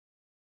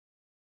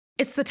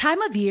It's the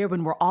time of year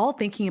when we're all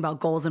thinking about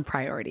goals and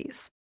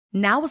priorities.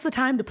 Now is the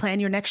time to plan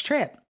your next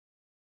trip.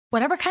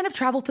 Whatever kind of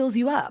travel fills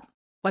you up,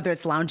 whether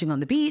it's lounging on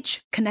the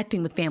beach,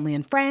 connecting with family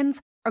and friends,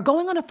 or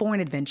going on a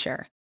foreign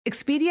adventure,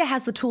 Expedia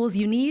has the tools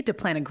you need to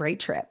plan a great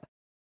trip.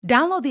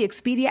 Download the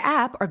Expedia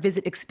app or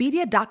visit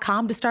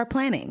Expedia.com to start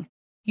planning.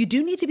 You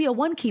do need to be a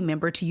One-Key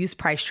member to use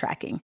price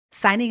tracking.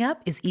 Signing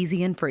up is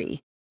easy and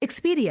free.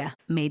 Expedia,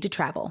 made to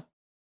travel.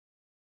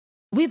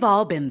 We've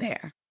all been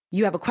there.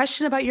 You have a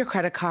question about your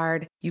credit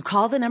card, you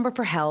call the number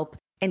for help,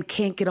 and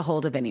can't get a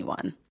hold of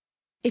anyone.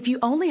 If you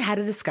only had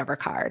a Discover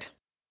card.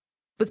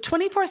 With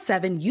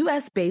 24/7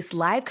 US-based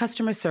live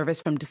customer service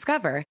from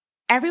Discover,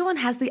 everyone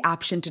has the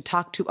option to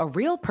talk to a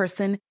real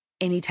person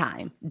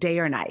anytime, day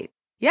or night.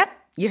 Yep,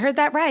 you heard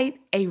that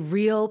right, a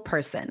real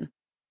person.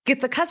 Get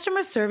the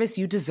customer service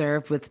you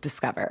deserve with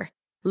Discover.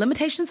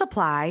 Limitations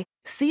apply.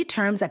 See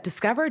terms at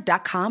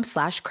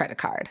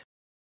discover.com/creditcard.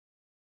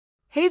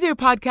 Hey there,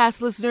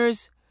 podcast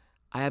listeners.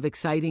 I have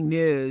exciting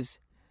news.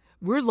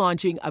 We're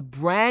launching a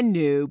brand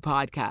new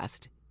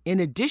podcast in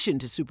addition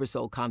to Super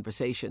Soul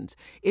Conversations.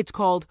 It's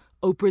called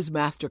Oprah's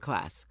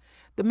Masterclass.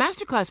 The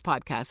Masterclass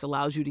podcast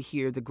allows you to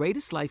hear the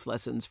greatest life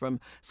lessons from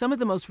some of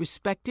the most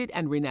respected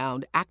and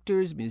renowned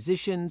actors,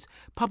 musicians,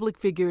 public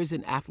figures,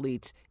 and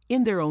athletes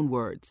in their own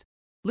words.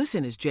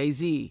 Listen as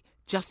Jay-Z,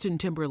 Justin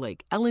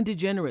Timberlake, Ellen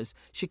DeGeneres,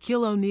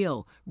 Shaquille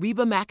O'Neal,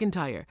 Reba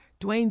McEntire,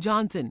 Dwayne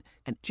Johnson,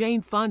 and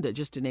Jane Fonda,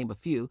 just to name a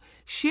few,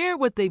 share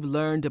what they've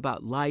learned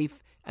about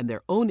life and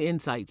their own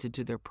insights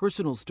into their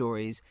personal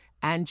stories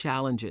and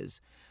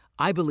challenges.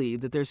 I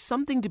believe that there's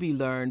something to be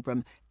learned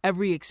from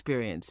every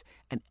experience,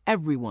 and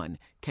everyone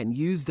can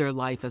use their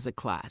life as a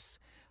class.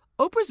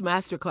 Oprah's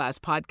Masterclass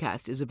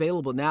podcast is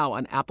available now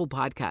on Apple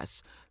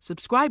Podcasts.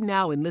 Subscribe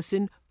now and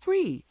listen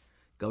free.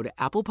 Go to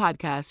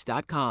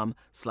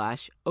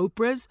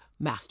applepodcast.com/Oprah's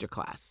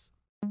Masterclass.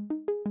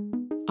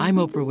 I'm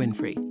Oprah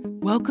Winfrey.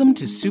 Welcome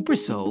to Super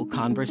Soul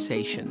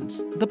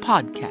Conversations, the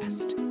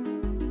podcast.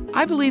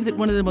 I believe that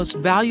one of the most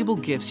valuable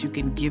gifts you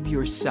can give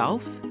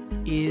yourself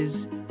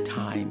is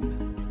time.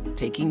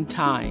 Taking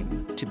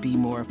time to be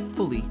more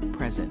fully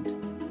present.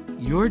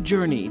 Your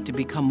journey to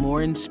become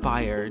more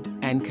inspired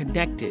and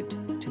connected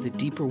to the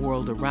deeper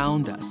world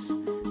around us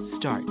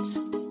starts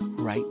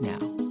right now.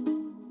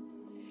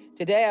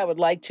 Today, I would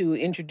like to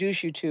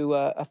introduce you to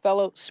a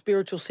fellow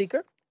spiritual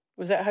seeker.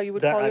 Was that how you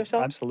would call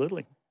yourself?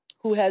 Absolutely.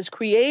 Who has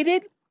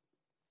created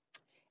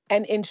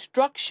an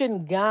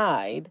instruction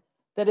guide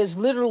that is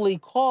literally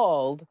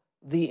called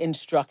the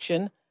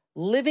instruction,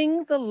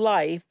 Living the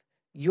Life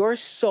Your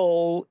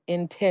Soul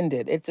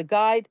Intended. It's a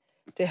guide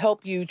to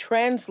help you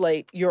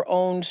translate your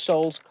own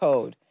soul's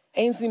code.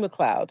 Ainsley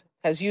McLeod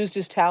has used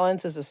his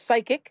talents as a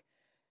psychic,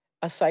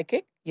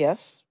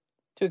 yes,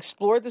 to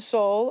explore the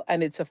soul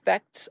and its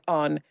effects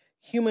on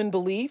human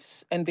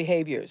beliefs and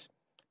behaviors.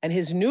 And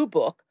his new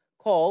book,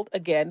 called,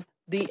 again,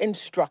 The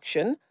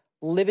Instruction,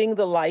 Living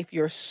the Life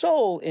Your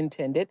Soul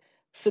Intended,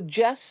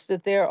 suggests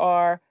that there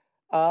are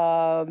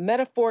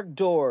metaphoric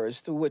doors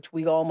through which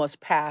we all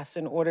must pass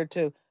in order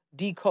to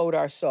decode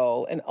our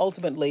soul and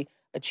ultimately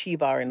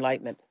achieve our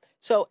enlightenment.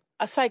 So,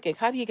 a psychic,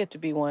 how do you get to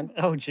be one?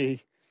 Oh,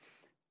 gee.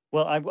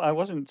 Well, I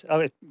was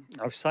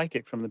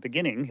psychic from the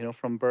beginning,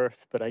 from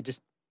birth, but I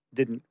just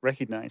didn't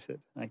recognize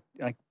it.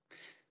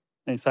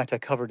 In fact, I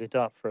covered it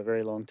up for a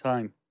very long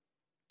time.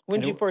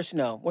 When did you first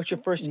know? What's your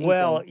first inkling?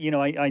 Well,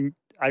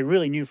 I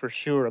really knew for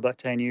sure about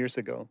 10 years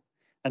ago.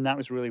 And that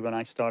was really when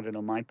I started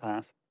on my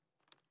path.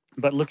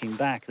 But looking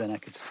back, then I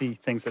could see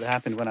things that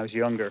happened when I was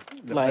younger.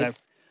 Like?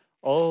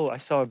 I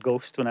saw a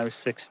ghost when I was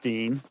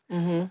 16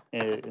 in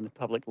the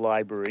public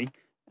library.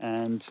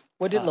 And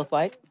what did it look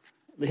like?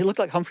 He looked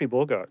like Humphrey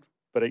Bogart,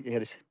 but he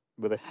had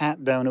with a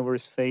hat down over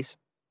his face.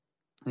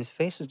 And his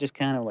face was just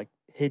kind of like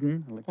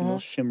hidden, like a little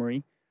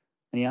shimmery.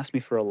 And he asked me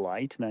for a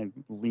light, and I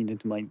leaned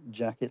into my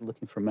jacket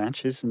looking for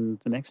matches, and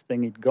the next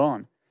thing he'd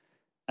gone.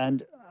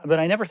 But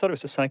I never thought it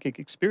was a psychic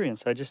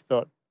experience. I just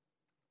thought,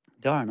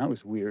 darn, that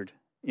was weird.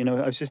 I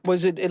was just...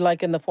 Was it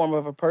like in the form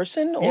of a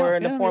person or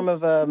in the form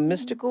of a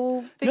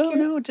mystical figure?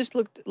 No, it just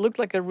looked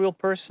like a real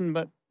person,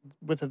 but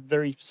with a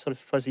very sort of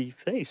fuzzy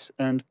face.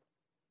 And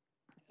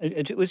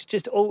it was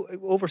just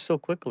over so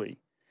quickly.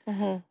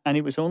 Mm-hmm. And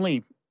it was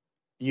only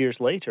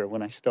years later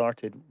when I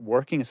started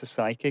working as a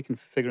psychic and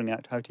figuring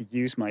out how to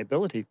use my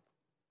ability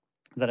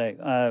that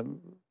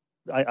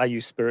I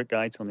use spirit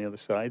guides on the other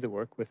side that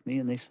work with me.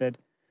 And they said,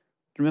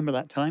 do you remember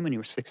that time when you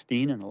were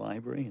 16 in the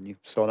library and you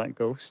saw that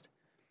ghost?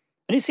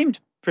 And it seemed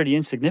pretty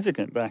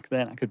insignificant back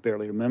then. I could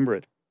barely remember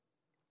it.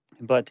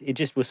 But it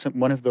just was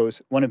one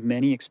of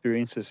many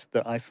experiences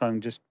that I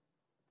found just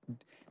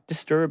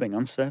disturbing,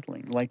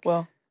 unsettling.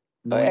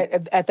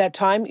 At that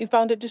time you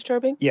found it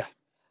disturbing? Yeah.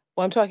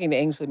 Well, I'm talking to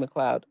Ainsley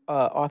McLeod,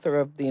 author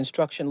of The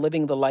Instruction,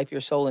 Living the Life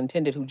Your Soul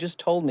Intended, who just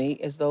told me,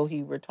 as though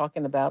he were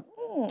talking about,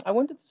 I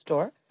went to the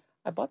store,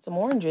 I bought some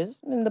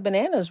oranges, and the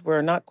bananas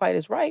were not quite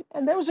as ripe,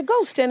 and there was a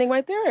ghost standing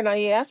right there, and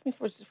he asked me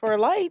for a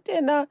light,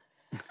 and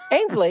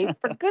Ainsley,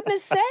 for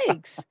goodness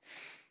sakes,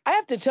 I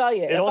have to tell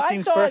you. It all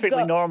seems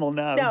perfectly normal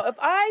now. Now, if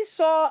I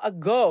saw a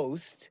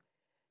ghost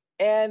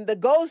and the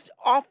ghost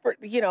offered,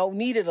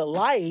 needed a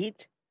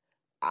light,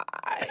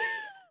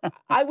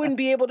 I wouldn't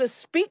be able to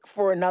speak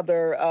for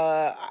another,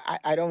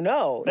 I don't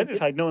know. Maybe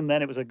if I'd known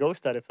then it was a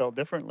ghost, I'd have felt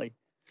differently.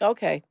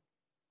 Okay.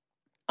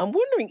 I'm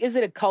wondering, is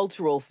it a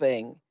cultural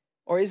thing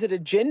or is it a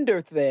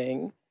gender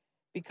thing?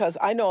 Because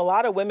I know a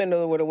lot of women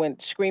who would have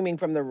went screaming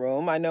from the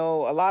room. I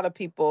know a lot of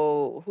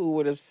people who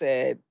would have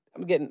said,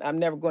 I'm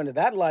never going to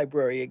that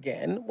library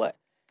again. What?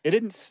 It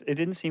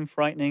didn't seem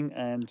frightening,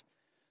 and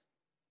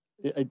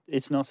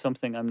it's not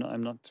something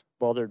I'm not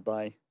bothered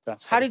by. That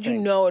sort How of did you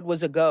thing. know it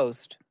was a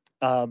ghost?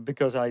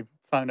 Because I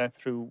found out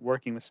through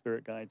working with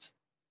spirit guides.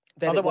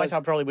 That it Otherwise, was- I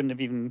probably wouldn't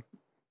have even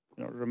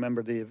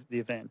remembered the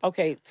event.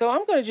 Okay, so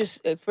I'm going to just,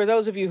 for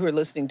those of you who are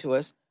listening to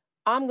us,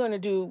 I'm going to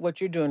do what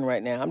you're doing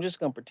right now. I'm just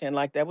going to pretend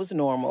like that was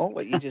normal,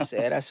 what you just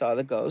said. I saw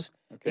the ghost.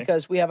 Okay.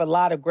 Because we have a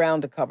lot of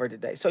ground to cover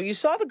today. So you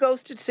saw the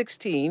ghost at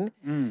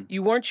 16.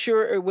 You weren't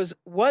sure it was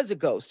a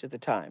ghost at the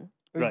time.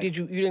 Or Right. you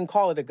didn't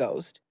call it a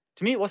ghost?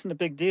 To me, it wasn't a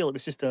big deal. It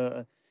was just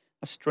a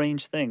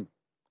strange thing.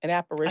 An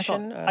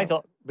apparition? I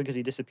thought because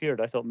he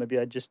disappeared, I thought maybe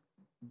I just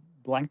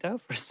blanked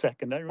out for a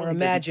second. I really or didn't.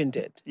 imagined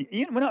it.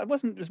 Well, no, it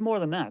wasn't. It was more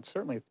than that.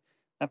 Certainly,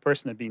 that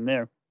person had been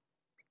there,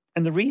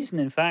 and the reason,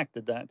 in fact,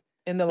 that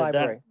In the that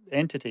library.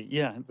 entity,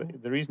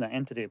 the reason that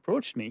entity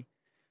approached me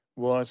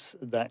was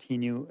that he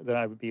knew that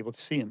I would be able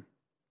to see him.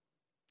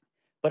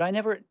 But I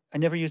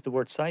never used the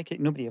word psychic.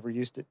 Nobody ever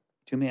used it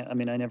to me. I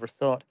mean, I never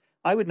thought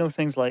I would know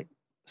things like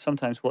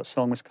sometimes what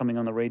song was coming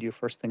on the radio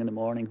first thing in the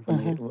morning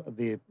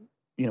when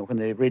when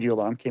the radio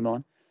alarm came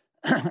on,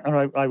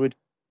 or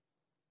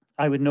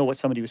I would know what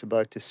somebody was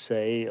about to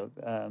say.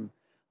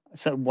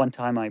 So one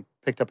time I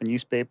picked up a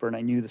newspaper and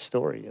I knew the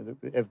story.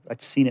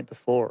 I'd seen it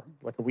before,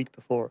 like a week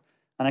before,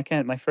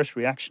 and my first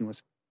reaction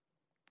was,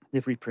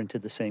 they've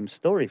reprinted the same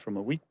story from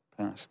a week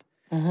past.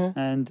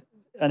 And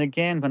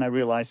again, when I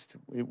realized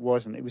it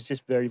wasn't, it was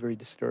just very, very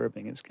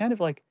disturbing. It was kind of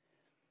like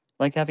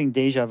having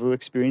deja vu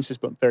experiences,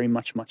 but very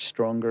much, much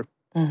stronger.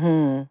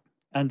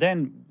 And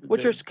then,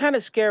 Which are kind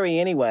of scary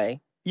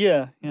anyway.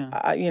 yeah.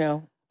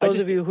 Those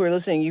of you who are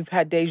listening, you've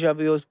had deja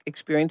vu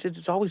experiences.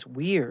 It's always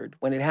weird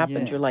when it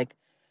happens. Yeah. You're like,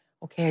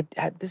 okay,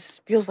 this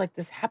feels like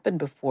this happened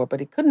before, but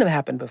it couldn't have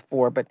happened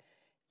before. But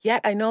yet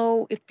I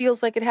know it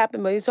feels like it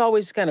happened, but it's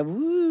always kind of,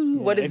 ooh,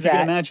 what is if that? you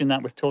can imagine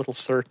that with total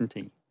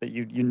certainty, that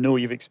you know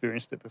you've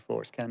experienced it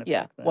before, it's kind of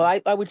Yeah. like that.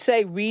 Well, I would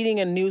say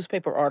reading a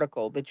newspaper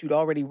article that you'd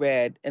already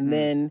read, and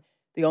then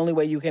the only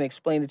way you can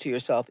explain it to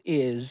yourself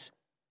is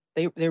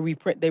they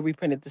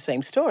reprinted the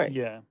same story.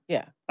 Yeah.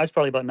 Yeah. I was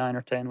probably about 9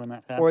 or 10 when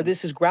that happened. Or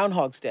this is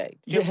Groundhog's Day.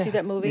 Did you ever see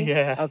that movie?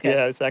 Yeah. Okay.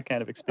 Yeah, it's that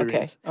kind of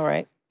experience. Okay. All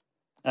right.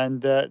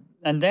 And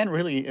then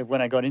really,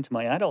 when I got into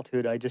my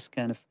adulthood, I just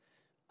kind of,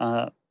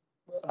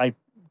 I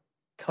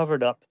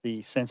covered up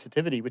the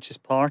sensitivity, which is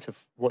part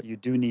of what you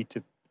do need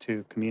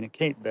to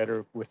communicate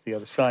better with the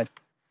other side.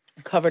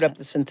 Covered up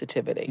the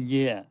sensitivity.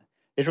 Yeah.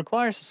 It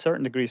requires a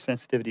certain degree of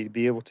sensitivity to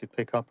be able to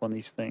pick up on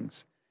these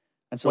things.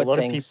 And so What a lot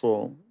things? of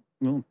people,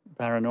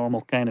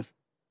 paranormal kind of,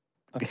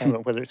 Okay.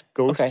 whether it's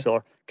ghosts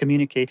or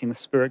communicating with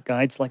spirit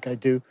guides like I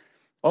do,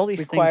 all these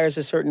Requires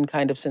things. a certain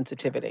kind of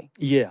sensitivity.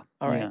 Yeah.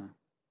 All right. Yeah.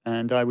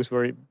 And I was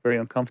very, very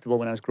uncomfortable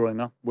when I was growing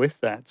up with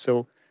that.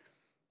 So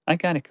I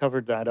kind of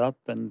covered that up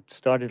and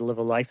started to live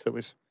a life that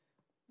was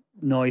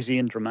noisy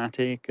and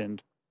dramatic,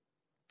 and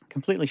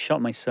completely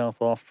shut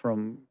myself off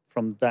from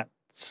that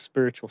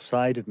spiritual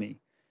side of me.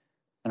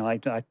 And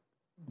I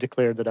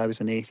declared that I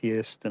was an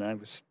atheist, and I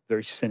was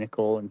very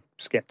cynical and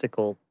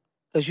skeptical.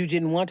 Because you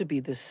didn't want to be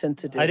this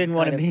sensitive, I didn't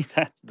want to be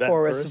that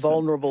porous, person.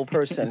 vulnerable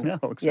person. No,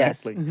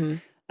 Yes. exactly.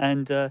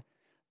 Mhm.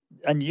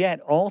 And yet,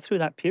 all through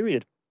that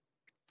period,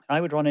 I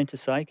would run into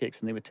psychics,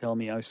 and they would tell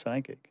me I was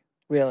psychic.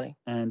 Really?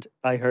 And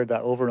I heard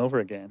that over and over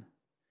again.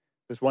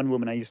 There's one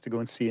woman I used to go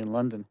and see in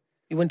London.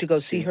 You went to go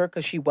see her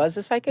because she was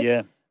a psychic?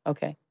 Yeah,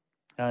 Okay.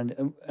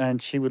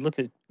 and she would look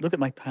at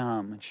my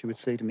palm, and she would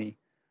say to me,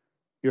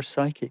 "You're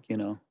psychic, you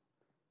know."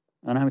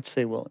 And I would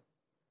say, "Well,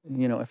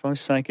 you know, if I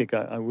was psychic,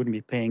 I wouldn't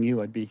be paying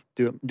you. I'd be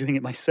doing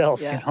it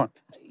myself." Yeah. You know.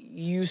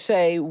 You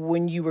say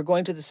when you were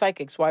going to the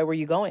psychics, why were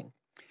you going?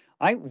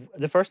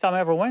 The first time I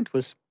ever went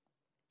was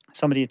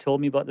somebody had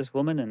told me about this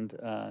woman,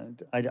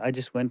 and I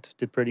just went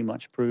to pretty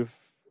much prove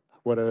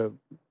what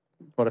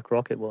a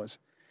crock it was.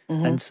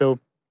 And so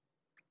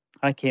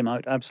I came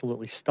out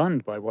absolutely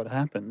stunned by what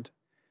happened.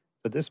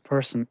 That this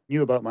person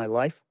knew about my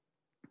life,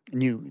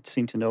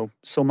 seemed to know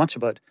so much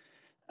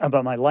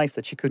about my life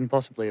that she couldn't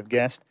possibly have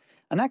guessed.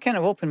 And that kind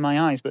of opened my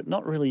eyes, but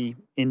not really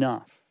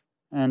enough.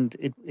 And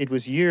it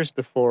was years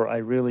before I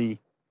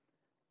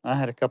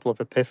had a couple of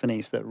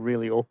epiphanies that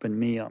really opened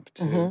me up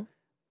to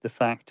the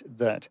fact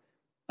that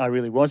I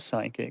really was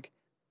psychic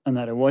and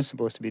that I was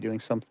supposed to be doing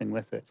something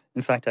with it.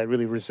 In fact, I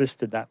really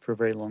resisted that for a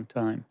very long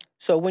time.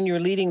 So when you're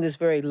leading this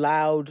very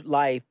loud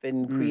life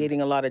and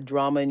creating a lot of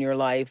drama in your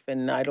life,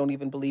 and I don't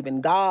even believe in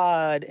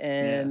God,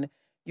 and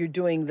you're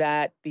doing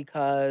that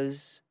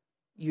because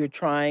you're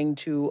trying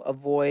to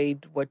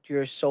avoid what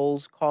your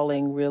soul's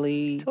calling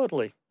really.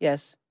 Totally.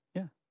 Yes.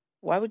 Yeah.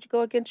 Why would you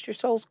go against your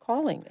soul's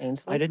calling,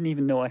 Ainsley? I didn't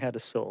even know I had a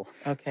soul.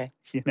 Okay.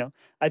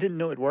 I didn't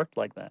know it worked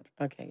like that.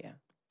 Okay, yeah.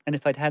 And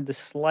if I'd had the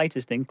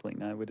slightest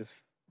inkling, I would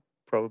have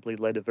probably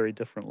led a very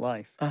different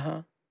life.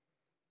 Uh-huh.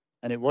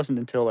 And it wasn't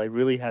until I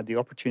really had the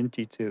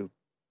opportunity to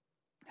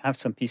have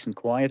some peace and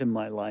quiet in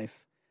my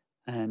life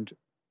and,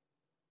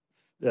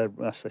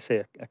 as I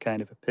say, a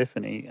kind of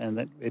epiphany, and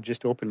that it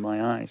just opened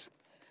my eyes.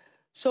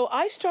 So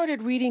I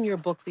started reading your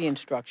book, The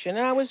Instruction,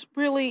 and I was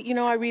really,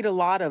 I read a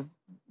lot of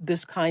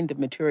this kind of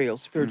material,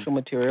 spiritual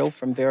material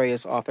from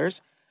various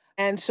authors.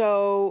 And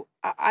so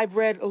I've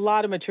read a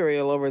lot of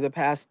material over the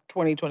past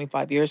 20,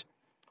 25 years.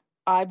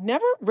 I've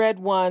never read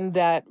one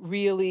that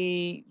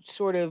really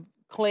sort of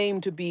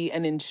claimed to be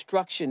an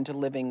instruction to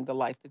living the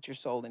life that your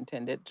soul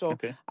intended. So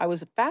Okay. I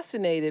was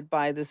fascinated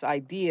by this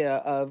idea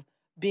of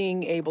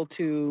being able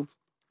to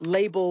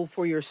label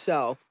for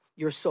yourself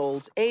your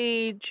soul's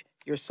age,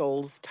 your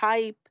soul's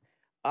type,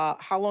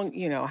 how long,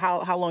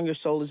 how long your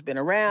soul has been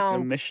The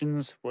around,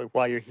 missions,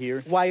 why you're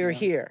here. why you're Yeah.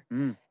 here.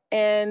 Mm.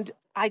 And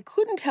I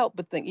couldn't help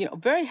but think,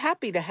 very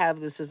happy to have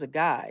this as a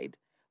guide,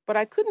 but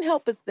I couldn't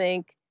help but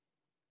think,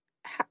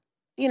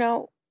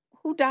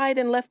 who died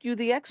and left you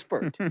the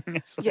expert?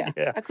 Yeah.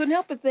 I couldn't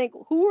help but think,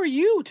 who are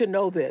you to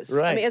know this? I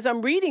Right. mean, as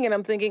I'm reading it,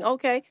 I'm thinking,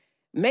 okay,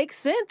 makes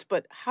sense,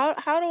 but how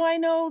do I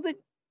know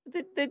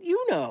that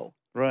you know?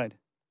 Right.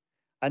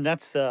 And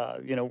that's,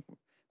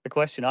 the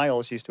question I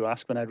always used to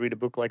ask when I'd read a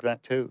book like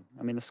that too.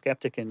 I mean, the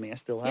skeptic in me, I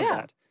still have Yeah.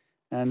 that.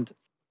 And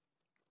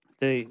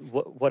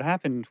what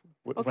happened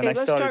when Okay, I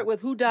let's started... start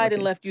with who died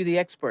and Okay. left you the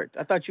expert.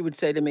 I thought you would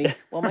say to me,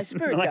 well, my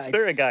spirit My guides.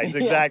 spirit guides,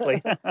 Yeah.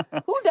 exactly.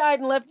 Who died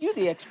and left you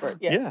the expert?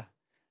 Yeah. Yeah.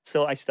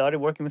 So I started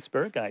working with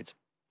spirit guides.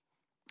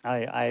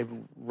 I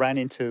ran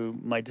into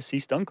my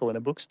deceased uncle in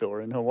a bookstore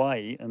in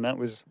Hawaii, and that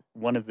was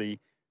one of the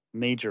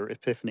major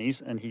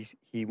epiphanies, and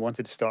he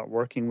wanted to start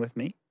working with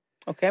me.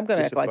 Okay, I'm going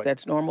to This act is like quite-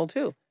 that's normal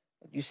too.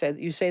 You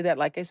say that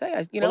like I say.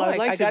 Well, I'd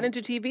like I got to-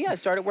 into TV. I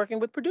started working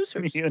with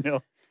producers.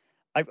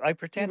 I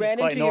pretend it's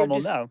quite normal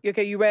now.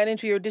 You ran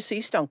into your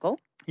deceased uncle.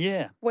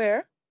 Yeah.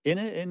 Where?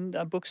 In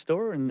a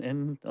bookstore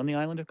on the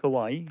island of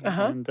Kauai,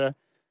 Uh-huh. and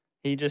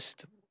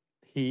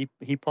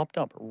he popped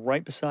up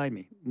right beside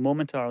me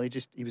momentarily.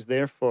 Just he was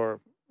there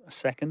for a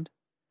second,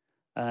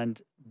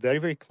 and very,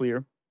 very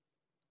clear.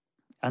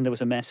 And there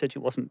was a message. It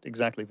wasn't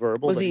exactly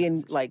verbal. Was but he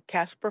in like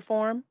Casper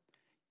form?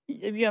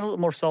 Yeah, a little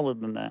more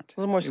solid than that. A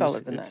little more It was-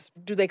 solid than that. it's-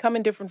 Do they come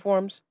in different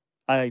forms?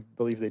 I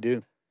believe they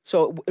do.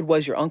 So it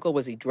was your uncle?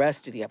 Was he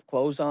dressed? Did he have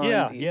clothes on?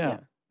 Yeah, Do you- yeah.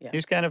 yeah. He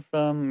was kind of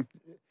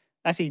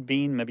as he'd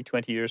been maybe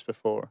 20 years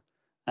before,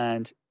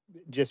 and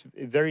just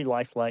very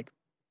lifelike,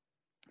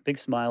 big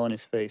smile on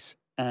his face,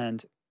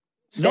 and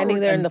Standing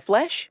there in and the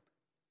flesh?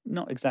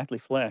 not exactly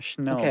flesh.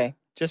 No, Okay.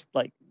 just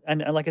like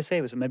and like I say,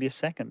 it was maybe a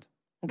second.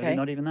 Maybe Okay.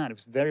 not even that. It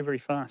was very, very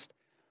fast.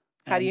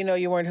 How do you know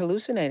you weren't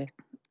hallucinating?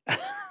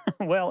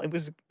 Well, it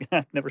was.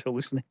 I've never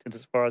hallucinated,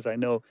 as far as I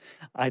know.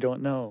 I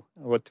don't know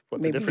what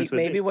the difference would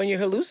be. Maybe when you're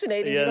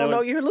hallucinating, Yeah, you don't no,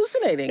 know it's- you're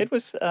hallucinating. It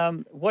was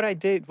what I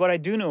did. What I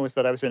do know is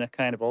that I was in a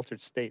kind of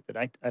altered state. That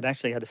I'd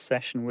actually had a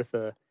session with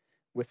a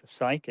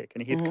psychic,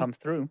 and he had Mhm. come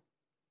through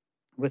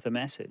with a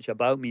message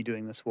about me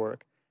doing this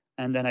work.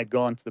 And then I'd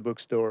gone to the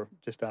bookstore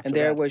just after And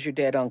there that. was your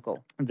dead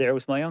uncle. And there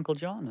was my Uncle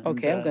John. And,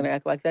 Okay, I'm going to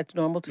act like that's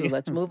normal too.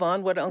 Let's move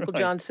on. What did Uncle Right.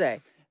 John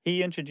say?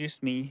 He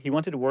introduced me. He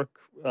wanted to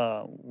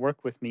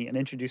work with me and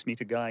introduce me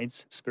to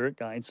guides, spirit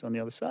guides on the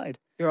other side.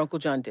 Your Uncle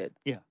John did.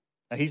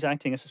 He's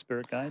acting as a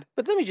spirit guide.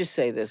 But let me just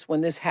say this.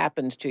 When this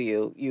happens to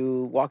you,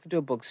 you walk into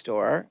a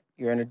bookstore,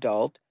 you're an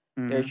adult,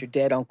 there's Mhm. your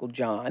dead Uncle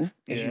John,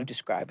 as Yeah. you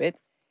describe it.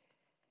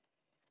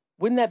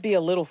 Wouldn't that be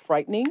a little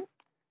frightening?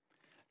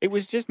 It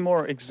was just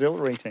more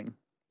exhilarating.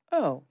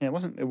 Oh, Yeah,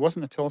 it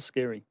wasn't at all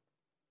scary.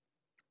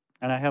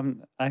 And I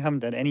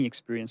haven't had any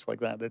experience like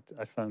that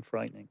I found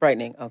frightening.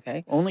 frightening.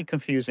 Okay. Only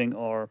confusing,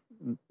 or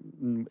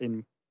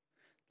in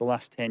the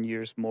last 10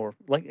 years, more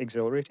like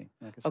exhilarating.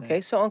 Like I say.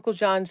 Okay, so Uncle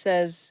John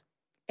says,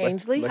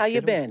 Ainsley, Let's how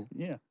you get to work." been?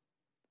 Yeah.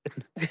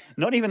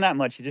 Not even that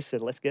much. He just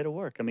said, let's get to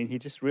work. I mean, he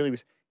just really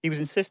was, he was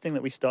insisting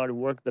that we started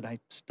work, that I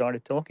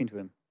started talking to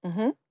him.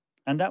 Mm-hmm.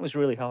 And that was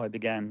really how I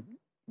began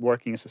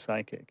working as a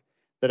psychic.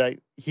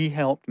 He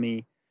helped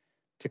me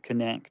to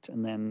connect,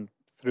 and then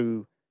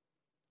through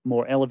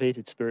more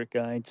elevated spirit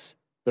guides,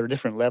 there are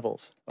different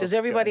levels. Does of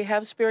everybody guides.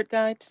 have spirit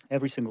guides?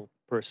 Every single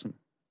person,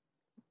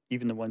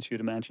 even the ones you'd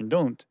imagine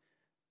don't,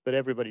 but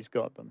everybody's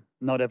got them.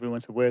 Not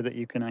everyone's aware that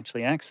you can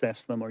actually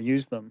access them or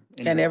use them. in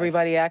Can your life.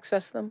 everybody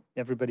access them?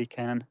 Everybody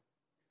can,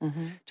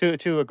 Mm-hmm.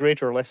 to a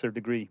greater or lesser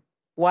degree.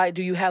 Why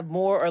do you have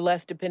more or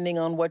less depending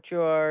on what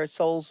your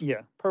soul's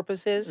Yeah,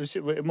 purpose is? it's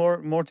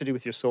more to do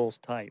with your soul's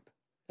type.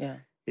 Yeah.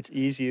 It's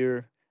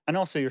easier, and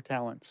also your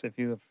talents. If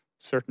you have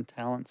certain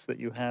talents that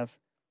you have,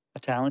 a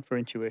talent for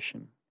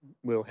intuition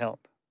will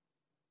help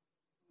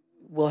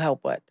Will help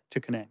what? to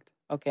connect.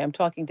 Okay, I'm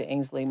talking to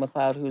Ainsley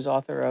McLeod, who's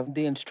author of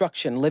The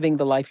Instruction, Living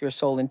the Life Your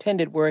Soul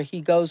Intended, where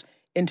he goes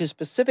into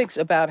specifics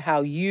about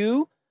how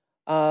you,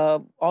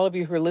 all of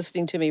you who are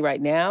listening to me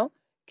right now,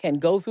 can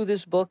go through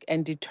this book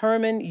and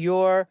determine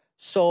your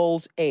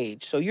soul's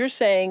age. So you're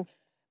saying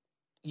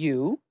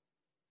you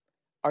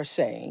are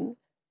saying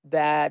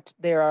that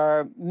there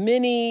are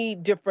many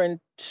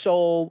different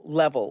soul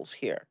levels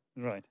here.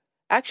 Right.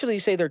 Actually, you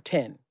say there are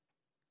 10.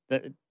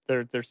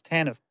 There's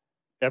 10 of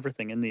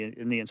everything in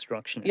the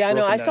instruction. It's Yeah, I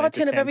know. broken I down saw into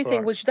 10 of everything,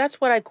 parts. which that's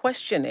what I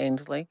question,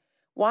 Ainsley.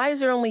 Why is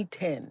there only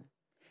 10?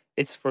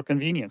 It's for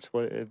convenience.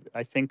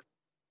 I think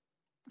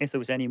if there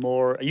was any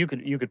more, you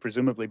could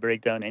presumably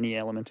break down any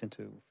element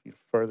into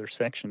further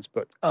sections,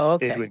 but Oh,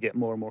 okay. it would get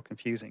more and more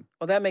confusing.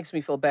 Well, that makes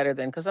me feel better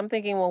then, because I'm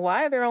thinking, well,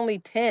 why are there only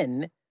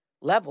 10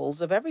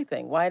 levels of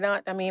everything? Why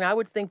not? I mean, I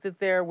would think that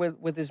there,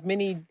 with as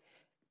many,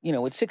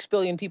 with 6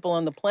 billion people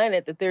on the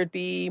planet, that there'd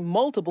be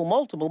multiple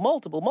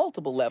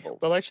levels.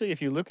 Well, actually,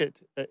 if you look at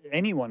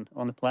anyone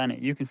on the planet,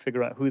 you can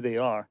figure out who they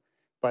are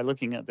by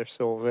looking at their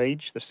soul's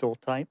age, their soul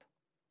type,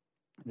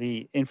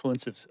 the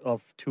influence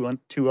of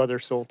two other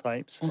soul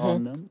types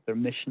on them, their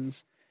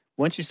missions.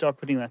 Once you start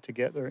putting that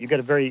together, you get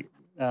a very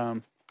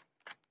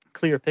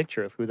clear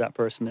picture of who that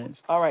person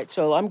is. All right,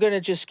 so I'm going to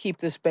just keep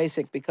this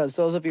basic, because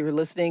those of you who are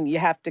listening, you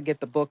have to get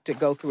the book to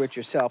go through it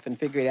yourself and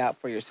figure it out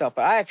for yourself.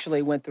 But I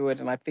actually went through it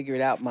and I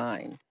figured out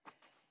mine.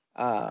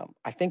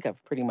 I think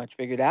I've pretty much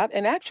figured out,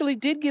 and actually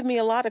did give me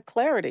a lot of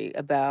clarity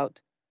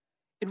about,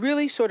 it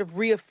really sort of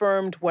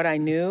reaffirmed what I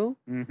knew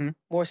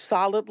more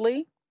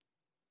solidly.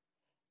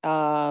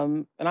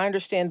 And I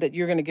understand that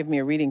you're going to give me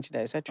a reading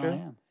today. Is that true? I am.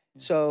 Yeah.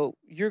 So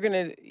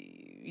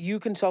you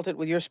consulted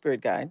with your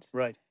spirit guides.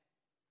 Right.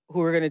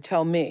 Who are going to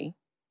tell me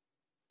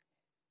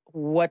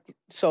what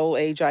soul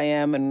age I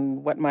am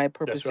and what my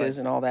purpose is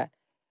and all that.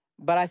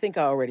 But I think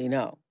I already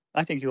know.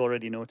 I think you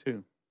already know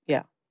too.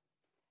 Yeah.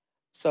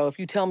 So if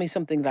you tell me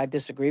something that I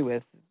disagree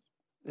with,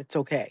 it's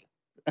okay.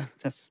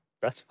 That's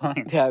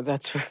fine. Yeah,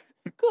 that's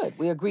good.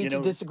 We agreed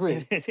to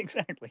disagree.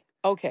 Exactly.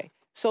 Okay.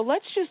 So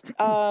let's just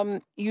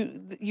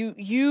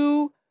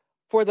you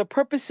for the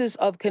purposes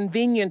of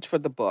convenience for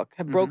the book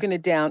have broken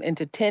it down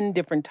into 10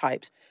 different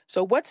types.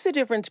 So what's the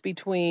difference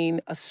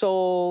between a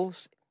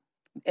soul's,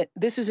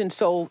 this is in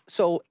soul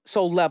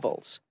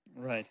levels.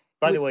 Right.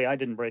 By the way, I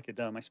didn't break it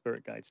down. My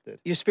spirit guides did.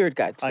 Your spirit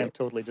guides did. I am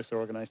totally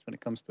disorganized when it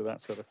comes to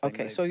that sort of thing.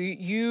 Okay, so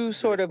you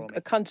sort of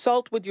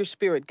consult with your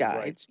spirit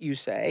guides, you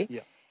say.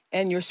 Yeah.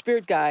 And your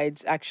spirit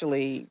guides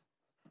actually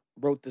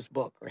wrote this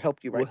book or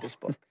helped you write this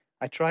book.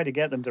 I tried to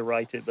get them to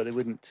write it, but they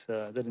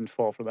didn't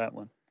fall for that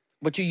one.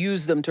 But you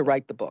used them to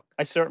write the book.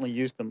 I certainly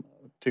used them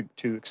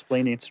to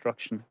explain the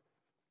instruction.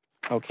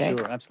 Okay.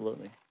 Sure,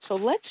 absolutely. So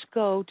let's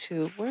go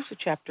to, where's the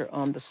chapter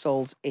on the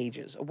soul's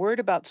ages? A word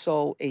about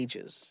soul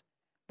ages.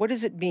 What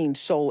does it mean,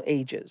 soul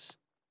ages?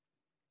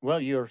 Well,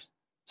 your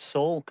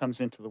soul comes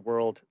into the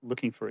world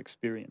looking for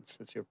experience.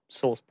 It's your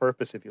soul's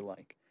purpose, if you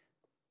like.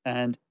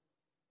 And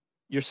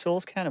your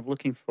soul's kind of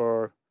looking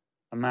for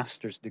a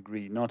master's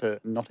degree, not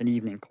an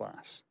evening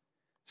class.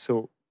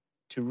 So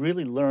to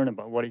really learn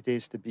about what it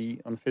is to be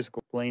on the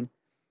physical plane,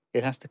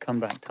 it has to come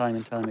back time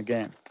and time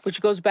again. Which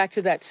goes back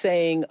to that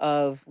saying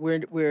of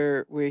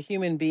we're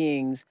human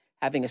beings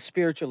having a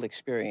spiritual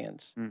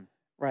experience,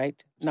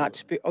 right?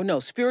 Absolutely.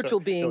 Not spiritual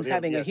beings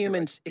having a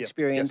human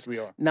experience, yes, we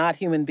are. not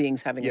human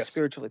beings having a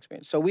spiritual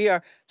experience. So we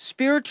are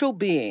spiritual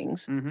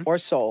beings or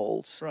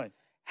souls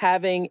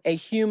having a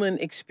human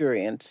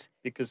experience.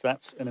 Because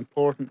that's an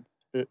important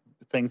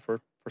thing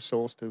for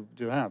souls to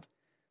have,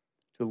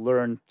 to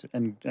learn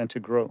and to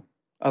grow.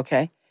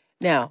 Okay.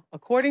 Now,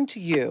 according to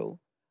you,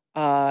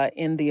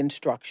 in the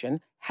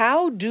instruction,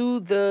 how do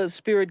the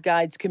spirit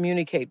guides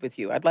communicate with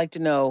you? I'd like to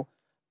know,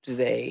 does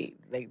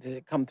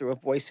it come through a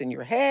voice in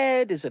your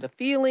head? Is it a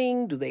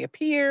feeling? Do they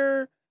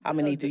appear? How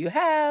many do you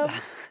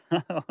have?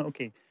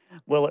 Okay.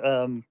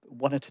 Well,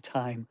 one at a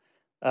time.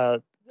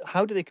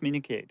 How do they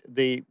communicate?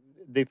 They've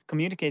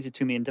communicated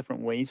to me in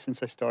different ways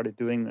since I started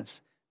doing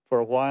this. For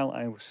a while,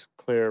 I was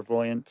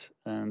clairvoyant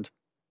and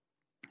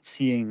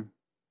seeing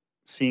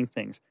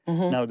things.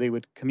 Now, they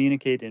would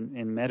communicate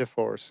in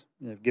metaphors,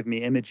 give me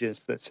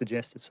images that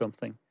suggested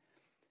something.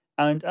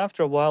 And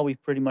after a while, we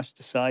pretty much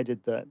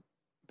decided that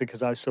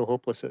because I was so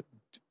hopeless at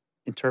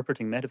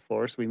interpreting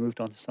metaphors, we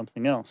moved on to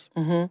something else.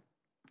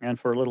 And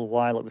for a little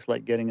while, it was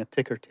like getting a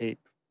ticker tape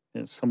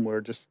somewhere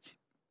just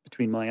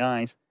between my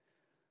eyes.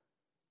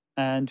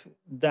 And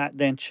that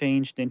then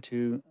changed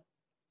into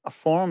a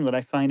form that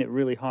I find it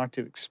really hard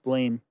to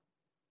explain.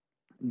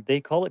 They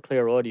call it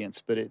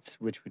clairaudience, but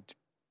which would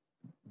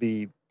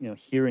be,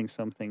 hearing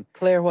something.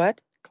 Clair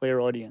what?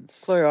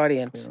 Clairaudience.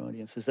 Clairaudience.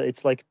 Clairaudience.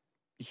 It's like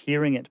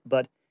hearing it,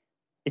 but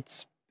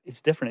it's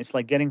different. It's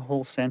like getting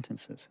whole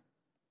sentences.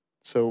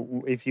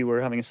 So if you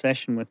were having a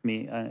session with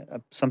me,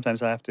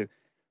 sometimes I have to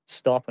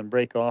stop and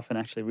break off and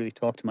actually really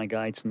talk to my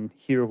guides and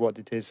hear what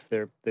it is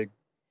they're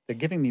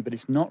giving me, but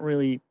it's not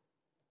really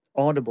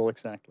audible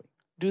exactly.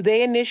 Do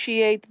they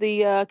initiate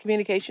the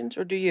communications,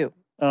 or do you?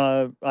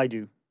 I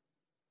do,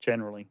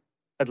 generally.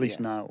 At least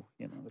now,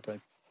 that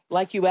I've...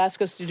 Like you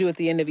ask us to do at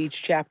the end of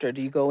each chapter,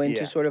 do you go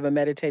into sort of a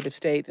meditative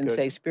state and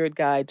say, spirit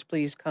guides,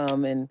 please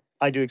come and...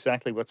 I do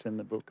exactly what's in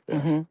the book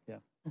there.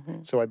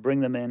 So I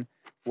bring them in,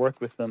 work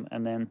with them,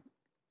 and then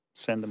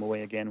send them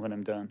away again when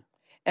I'm done.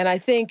 And I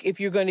think if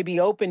you're going to be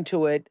open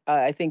to it,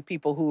 I think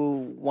people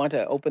who want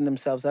to open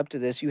themselves up to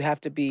this, you have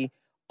to be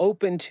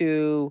open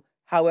to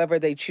however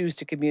they choose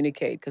to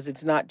communicate, because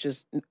it's not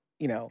just,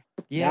 now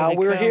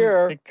we're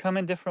here. They come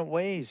in different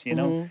ways,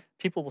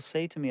 People will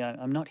say to me,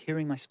 I'm not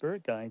hearing my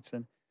spirit guides,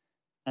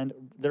 and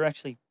they're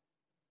actually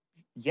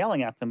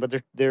yelling at them,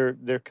 but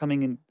they're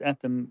coming in at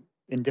them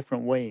in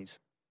different ways.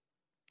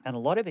 And a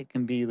lot of it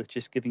can be with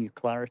just giving you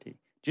clarity,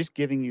 just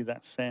giving you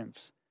that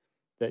sense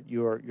that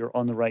you're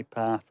on the right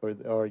path,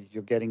 or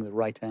you're getting the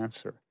right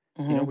answer.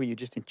 Where you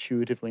just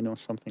intuitively know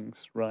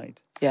something's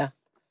right. Yeah.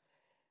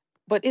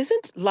 But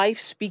isn't life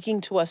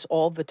speaking to us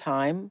all the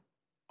time?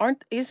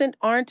 Aren't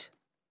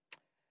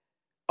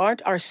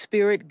our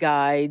spirit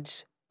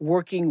guides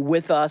working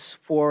with us,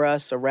 for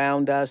us,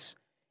 around us,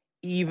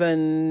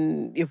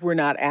 even if we're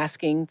not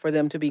asking for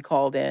them to be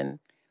called in?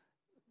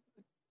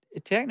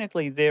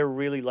 Technically, they're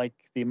really like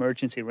the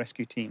emergency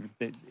rescue team.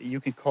 You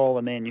can call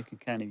them in, you can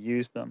kind of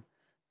use them.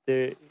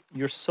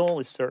 Your soul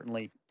is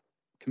certainly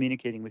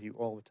communicating with you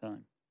all the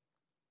time.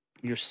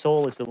 Your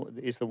soul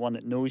is the one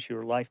that knows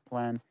your life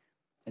plan,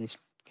 and it's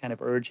kind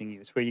of urging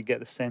you. It's where you get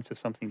the sense of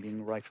something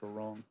being right or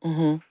wrong.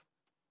 Mm-hmm.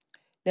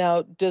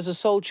 Now, does the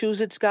soul choose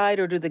its guide,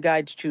 or do the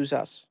guides choose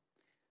us?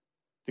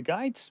 The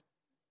guides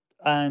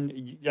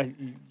and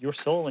your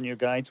soul and your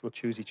guides will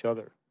choose each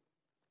other.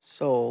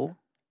 Soul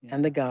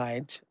and the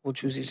guides will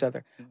choose each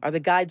other. Are the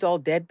guides all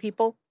dead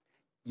people?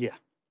 Yeah.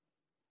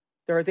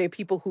 Are they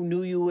people who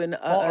knew you in...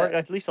 or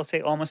at least I'll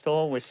say almost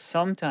always.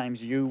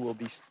 Sometimes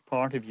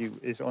part of you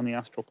is on the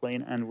astral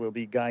plane and will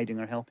be guiding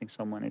or helping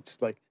someone.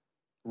 It's like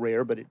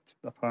rare, but it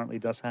apparently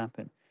does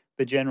happen.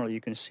 But generally,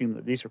 you can assume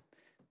that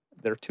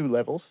there are two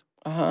levels.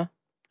 Uh-huh.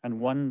 And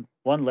one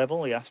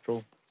level, the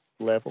astral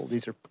level,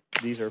 these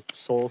are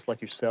souls like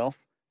yourself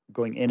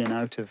going in and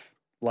out of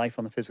life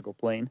on the physical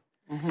plane.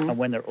 Mm-hmm. And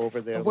when they're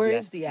over there... Where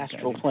is the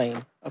astral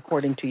plane,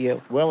 according to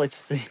you? Well,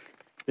 it's the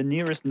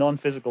nearest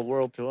non-physical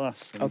world to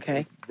us. And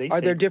okay.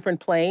 Are there different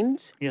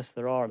planes? Yes,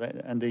 there are.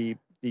 And the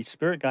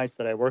spirit guides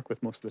that I work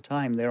with most of the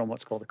time, they're on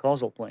what's called the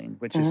causal plane,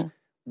 which is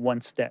one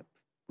step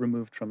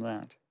removed from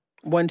that.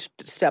 One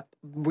step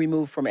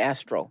removed from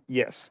astral?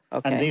 Yes.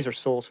 Okay. And these are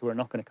souls who are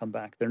not going to come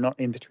back. They're not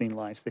in between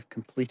lives. They've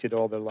completed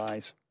all their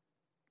lives.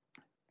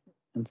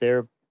 And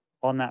they're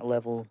on that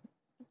level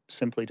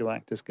simply to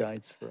act as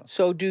guides for us.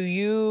 So do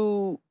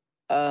you...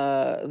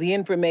 the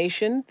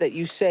information that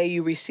you say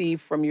you receive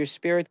from your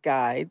spirit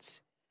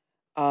guides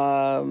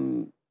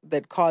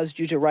that caused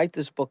you to write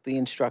this book, The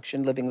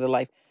Instruction, Living the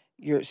Life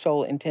Your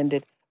Soul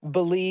Intended,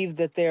 believe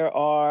that there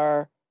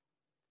are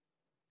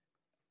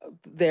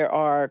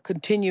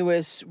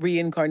continuous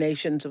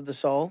reincarnations of the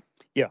soul?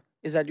 Yeah.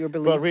 Is that your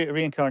belief? Well,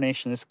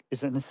 reincarnation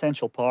is an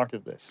essential part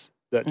of this.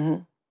 That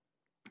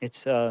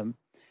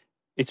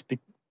it's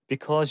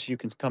because you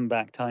can come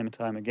back time and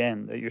time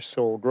again that your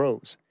soul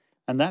grows.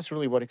 And that's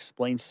really what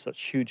explains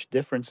such huge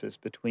differences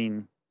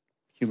between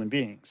human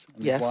beings.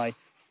 And yes.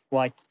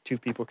 Why two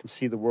people can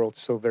see the world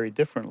so very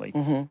differently.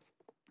 Mm-hmm.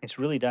 It's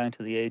really down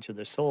to the age of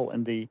their soul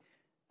and the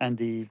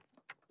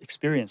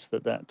experience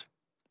that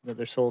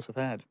their souls have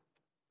had.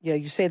 Yeah,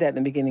 you say that in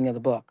the beginning of the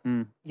book.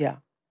 Mm. Yeah.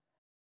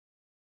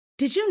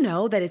 Did you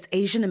know that it's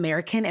Asian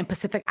American and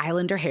Pacific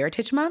Islander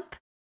Heritage Month?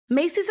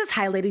 Macy's is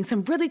highlighting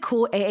some really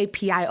cool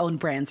AAPI-owned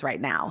brands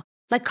right now,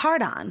 like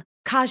Cardon,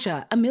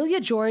 Kaja,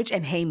 Amelia George,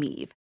 and Hey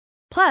Meave.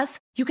 Plus,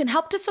 you can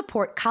help to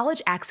support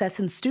college access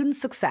and student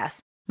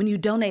success when you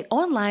donate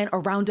online or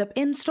round up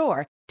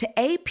in-store to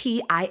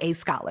APIA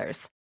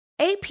Scholars.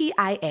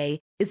 APIA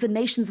is the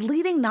nation's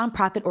leading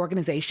nonprofit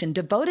organization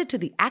devoted to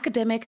the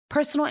academic,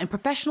 personal, and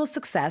professional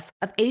success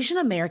of Asian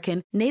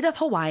American, Native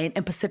Hawaiian,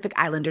 and Pacific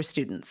Islander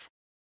students.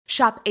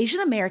 Shop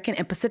Asian American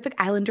and Pacific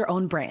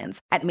Islander-owned brands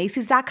at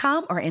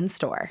Macy's.com or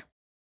in-store.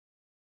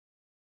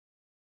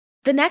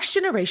 The next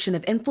generation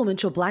of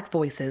influential Black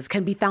voices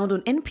can be found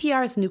on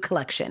NPR's new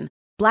collection,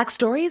 Black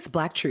Stories,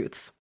 Black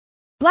Truths.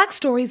 Black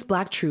Stories,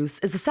 Black Truths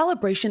is a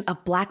celebration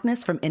of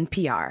Blackness from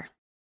NPR.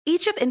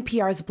 Each of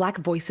NPR's Black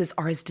voices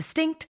are as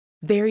distinct,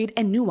 varied,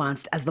 and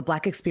nuanced as the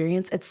Black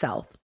experience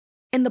itself.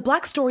 In the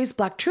Black Stories,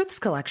 Black Truths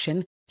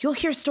collection, you'll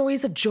hear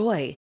stories of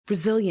joy,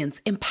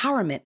 resilience,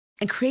 empowerment,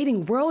 and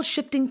creating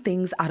world-shifting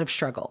things out of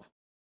struggle.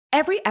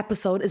 Every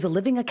episode is a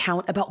living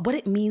account about what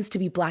it means to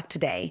be Black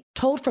today,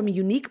 told from a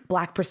unique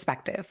Black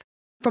perspective.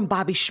 From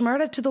Bobby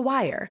Shmurda to The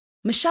Wire,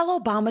 Michelle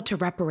Obama to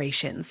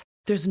reparations,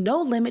 there's no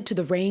limit to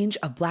the range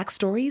of Black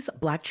stories,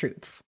 Black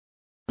truths.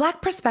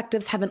 Black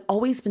perspectives haven't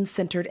always been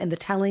centered in the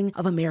telling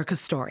of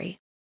America's story.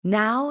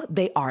 Now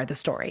they are the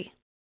story.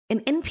 In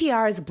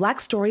NPR's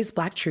Black Stories,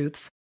 Black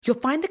Truths, you'll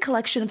find a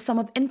collection of some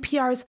of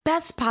NPR's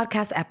best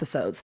podcast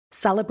episodes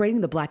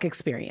celebrating the Black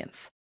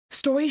experience.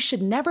 Stories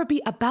should never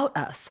be about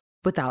us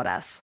without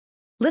us.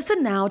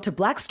 Listen now to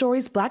Black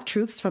Stories, Black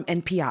Truths from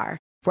NPR,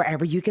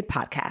 wherever you get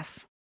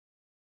podcasts.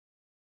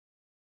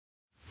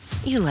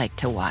 You like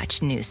to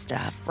watch new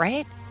stuff,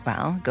 right?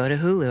 Well, go to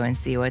Hulu and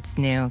see what's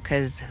new,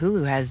 because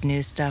Hulu has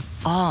new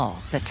stuff all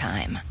the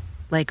time.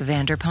 Like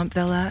Vanderpump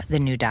Villa, the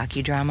new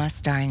docudrama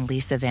starring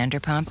Lisa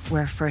Vanderpump,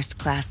 where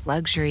first-class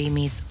luxury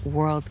meets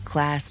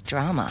world-class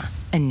drama.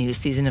 A new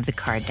season of The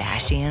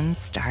Kardashians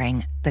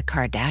starring The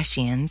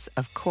Kardashians,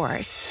 of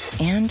course.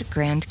 And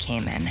Grand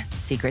Cayman,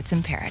 Secrets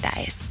in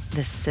Paradise,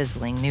 the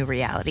sizzling new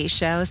reality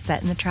show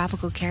set in the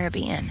tropical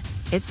Caribbean.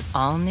 It's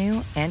all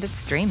new and it's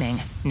streaming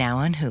now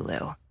on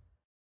Hulu.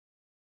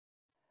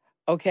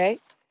 Okay?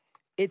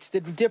 It's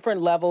the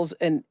different levels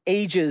and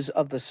ages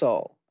of the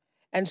soul.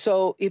 And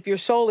so if your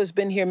soul has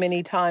been here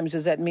many times,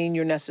 does that mean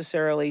you're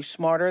necessarily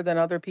smarter than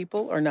other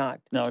people or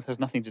not? No, it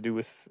has nothing to do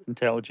with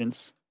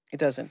intelligence. It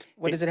doesn't.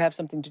 What does it have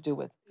something to do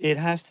with? It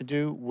has to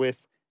do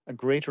with a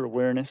greater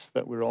awareness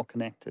that we're all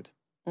connected.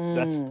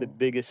 That's the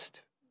biggest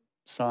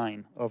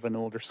sign of an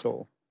older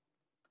soul.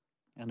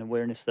 An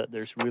awareness that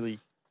there's really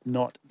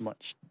not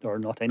much or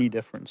not any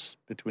difference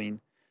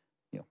between,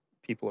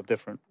 people of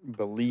different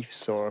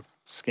beliefs or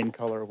skin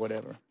color or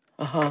whatever.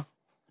 Uh-huh.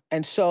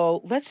 And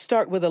so let's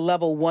start with a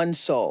level 1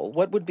 soul.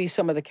 What would be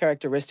some of the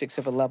characteristics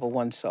of a level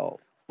 1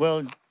 soul?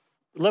 Well,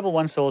 level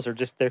 1 souls are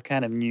they're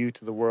kind of new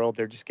to the world.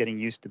 They're just getting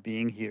used to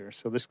being here.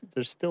 So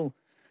there's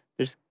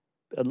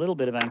a little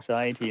bit of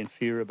anxiety and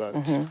fear about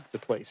the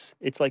place.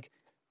 It's like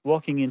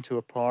walking into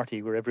a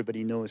party where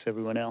everybody knows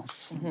everyone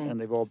else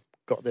and they've all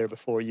got there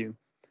before you.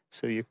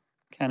 So you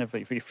kind of,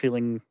 you're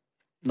feeling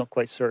not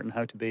quite certain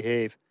how to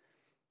behave.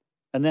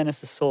 And then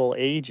as the soul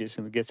ages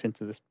and it gets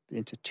into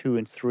 2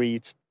 and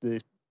 3,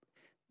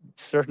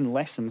 certain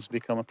lessons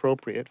become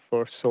appropriate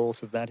for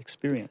souls of that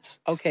experience.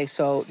 Okay,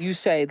 so you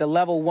say the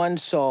level 1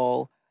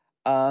 soul,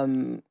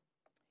 in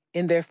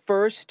their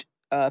first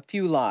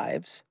few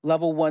lives,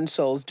 level 1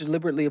 souls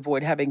deliberately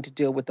avoid having to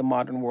deal with the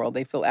modern world.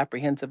 They feel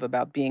apprehensive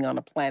about being on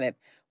a planet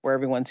where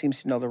everyone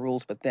seems to know the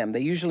rules but them.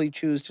 They usually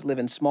choose to live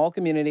in small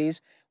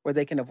communities where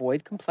they can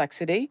avoid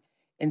complexity.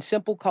 In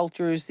simple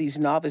cultures, these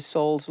novice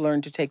souls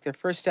learn to take their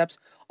first steps,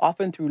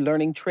 often through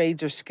learning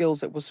trades or skills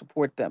that will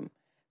support them.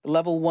 The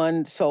level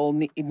 1 soul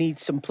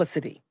needs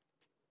simplicity,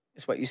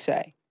 is what you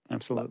say.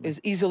 Absolutely. Is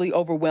easily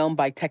overwhelmed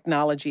by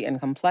technology and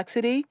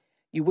complexity.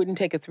 You wouldn't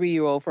take a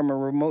 3-year-old from a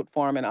remote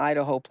farm in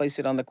Idaho, place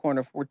it on the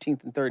corner of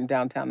 14th and 3rd in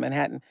downtown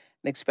Manhattan,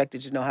 and expect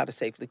it to know how to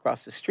safely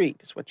cross the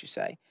street, is what you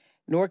say.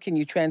 Nor can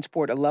you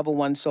transport a level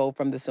 1 soul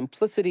from the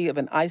simplicity of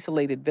an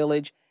isolated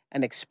village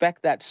and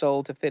expect that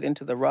soul to fit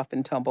into the rough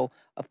and tumble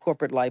of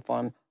corporate life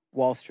on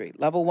Wall Street.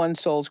 Level 1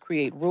 souls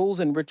create rules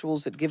and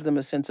rituals that give them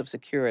a sense of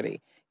security.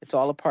 It's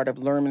all a part of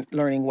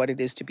learning what it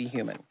is to be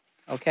human.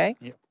 Okay?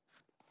 Yeah.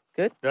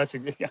 Good? That's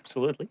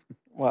absolutely.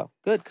 Well,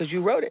 good, because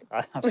you wrote it.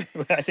 I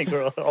think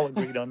we're all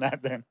agreed on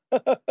that then.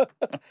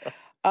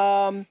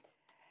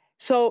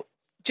 So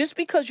just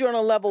because you're on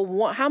a level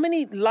 1, how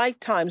many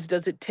lifetimes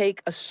does it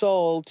take a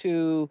soul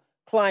to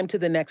climb to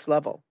the next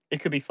level? It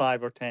could be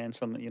 5 or 10,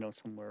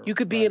 somewhere. You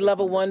could be at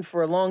level 1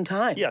 for a long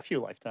time. Yeah, a few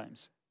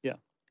lifetimes. Yeah.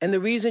 And the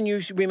reason you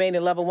should remain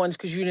at level 1 is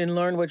because you didn't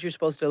learn what you're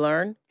supposed to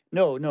learn?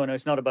 No.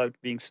 It's not about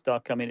being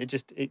stuck. I mean,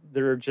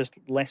 there are just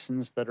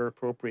lessons that are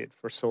appropriate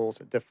for souls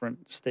at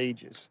different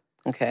stages.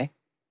 Okay.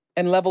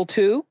 And level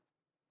 2?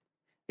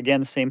 Again,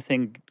 the same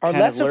thing. Are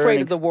less afraid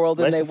of the world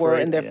than they were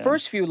in their yeah.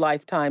 first few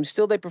lifetimes.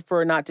 Still, they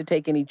prefer not to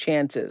take any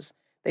chances.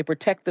 They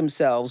protect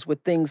themselves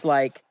with things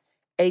like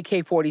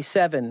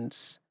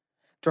AK-47s,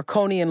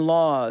 draconian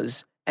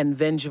laws, and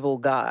vengeful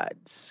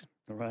gods.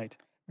 Right.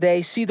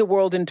 They see the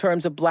world in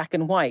terms of black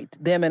and white,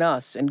 them and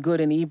us, and good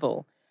and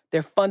evil.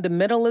 Their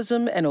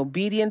fundamentalism and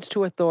obedience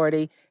to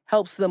authority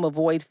helps them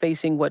avoid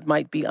facing what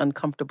might be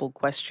uncomfortable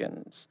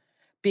questions.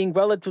 Being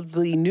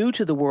relatively new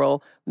to the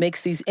world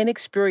makes these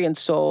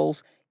inexperienced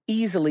souls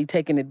easily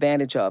taken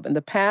advantage of. In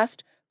the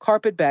past,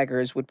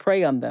 carpetbaggers would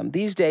prey on them.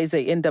 These days,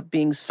 they end up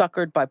being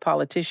suckered by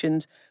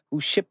politicians who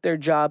ship their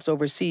jobs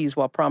overseas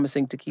while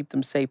promising to keep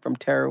them safe from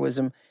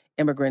terrorism,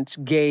 immigrants,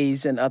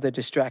 gays, and other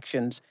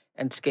distractions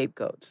and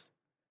scapegoats.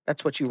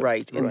 That's what you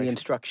write in the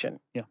instruction.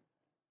 Yeah.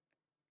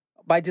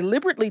 By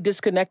deliberately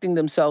disconnecting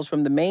themselves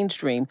from the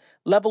mainstream,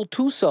 level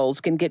 2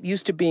 souls can get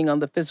used to being on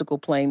the physical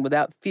plane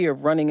without fear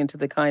of running into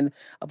the kind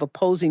of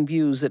opposing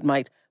views that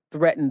might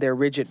threaten their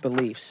rigid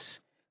beliefs.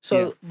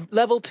 So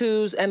level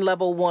 2s and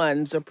level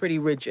 1s are pretty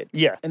rigid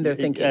in their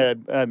thinking.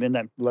 In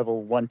that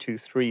level 1, 2,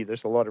 3,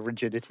 there's a lot of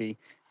rigidity,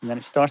 and then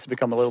it starts to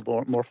become a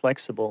little more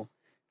flexible.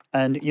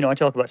 And, I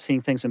talk about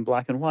seeing things in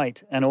black and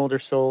white, and older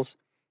souls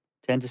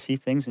tend to see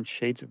things in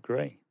shades of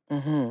gray.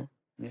 Mm-hmm.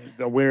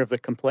 Aware of the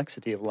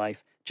complexity of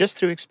life just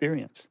through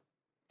experience.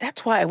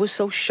 That's why I was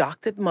so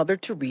shocked that Mother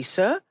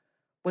Teresa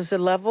was a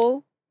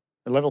level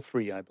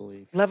 3, I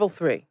believe. Level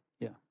 3.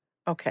 Yeah.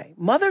 Okay.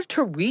 Mother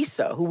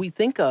Teresa, who we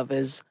think of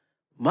as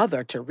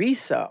Mother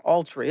Teresa,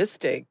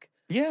 altruistic,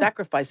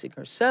 sacrificing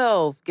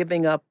herself,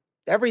 giving up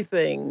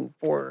everything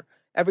for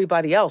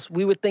everybody else.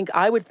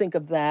 I would think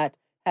of that,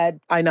 had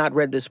I not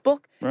read this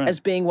book,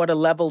 as being what a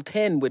level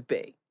 10 would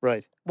be.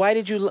 Right. Why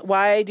did you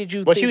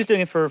Well, she was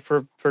doing it for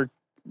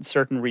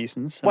certain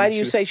reasons. Why do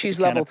you say she's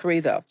level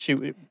 3, though?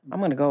 I'm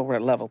going to go where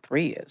level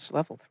 3 is.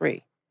 Level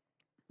 3.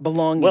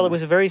 Belonging. Well, it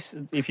was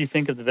if you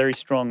think of the very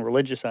strong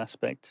religious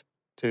aspect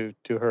to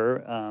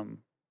her,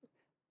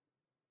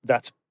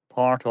 that's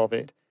part of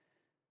it.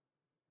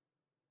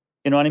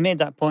 And I made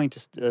that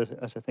point,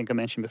 as I think I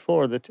mentioned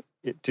before, that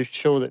to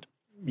show that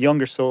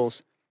younger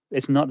souls,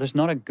 there's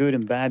not a good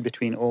and bad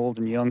between old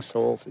and young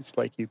souls. It's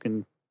like you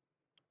can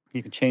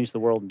change the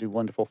world and do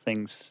wonderful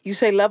things. You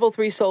say level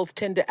 3 souls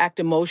tend to act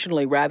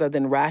emotionally rather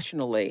than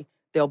rationally.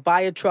 They'll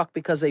buy a truck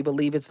because they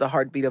believe it's the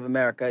heartbeat of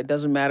America. It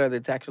doesn't matter that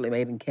it's actually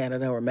made in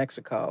Canada or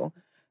Mexico.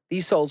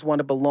 These souls want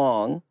to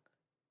belong,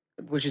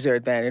 which is their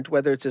advantage,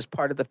 whether it's as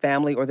part of the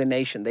family or the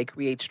nation. They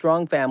create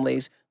strong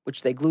families,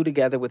 which they glue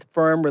together with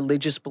firm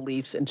religious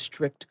beliefs and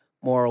strict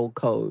moral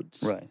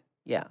codes. Right.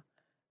 Yeah.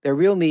 Their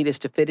real need is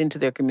to fit into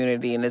their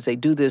community, and as they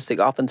do this, they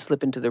often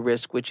slip into the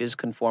risk, which is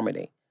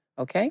conformity.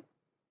 Okay?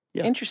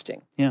 Yeah.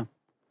 Interesting. Yeah.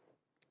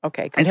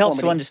 Okay, It helps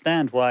to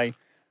understand why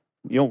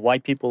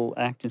people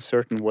act in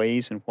certain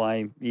ways and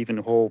why even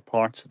whole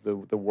parts of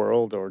the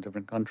world or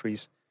different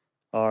countries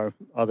are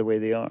the way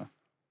they are.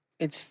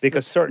 It's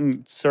because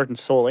certain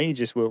soul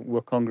ages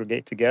will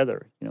congregate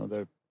together,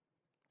 they're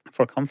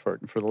for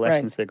comfort and for the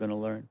lessons they're going to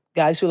learn.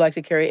 Guys who like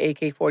to carry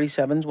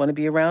AK-47s want to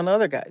be around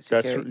other guys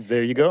who carry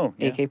there you go.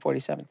 Yeah.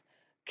 AK-47s.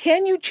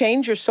 Can you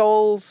change your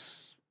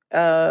soul's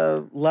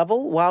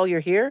level while you're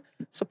here?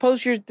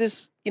 Suppose you're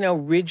this,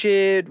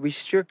 rigid,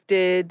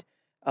 restricted,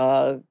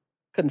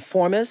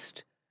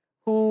 conformist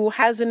who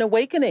has an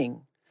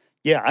awakening.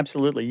 Yeah,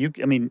 absolutely.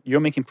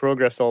 You're making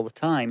progress all the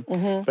time,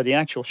 but the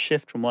actual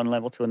shift from one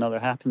level to another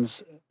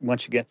happens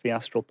once you get to the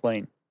astral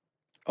plane.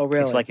 Oh,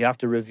 really? It's like you have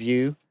to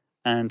review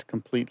and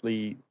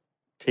completely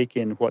take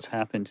in what's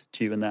happened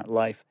to you in that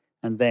life,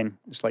 and then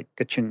it's like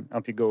ka-ching,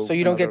 up you go. So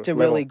you don't get to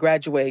really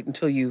graduate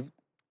until you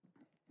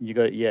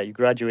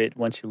graduate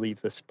once you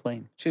leave this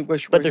plane.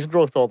 But there's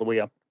growth all the way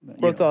up.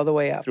 All the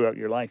way up throughout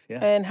your life. Yeah.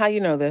 And how you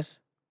know this?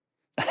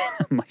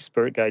 My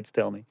spirit guides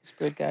tell me.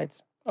 Spirit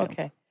guides.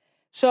 Okay. Yeah.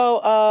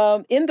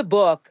 So in the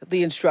book,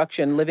 the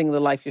instruction, Living the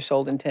Life Your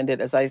Soul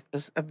Intended, as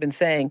I've been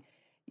saying,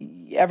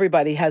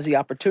 everybody has the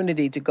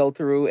opportunity to go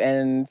through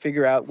and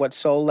figure out what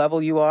soul level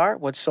you are,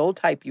 what soul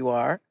type you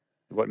are.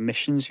 What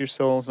missions your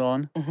soul's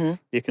on. Mm-hmm.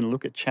 You can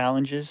look at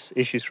challenges,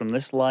 issues from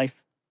this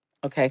life.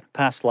 Okay.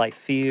 Past life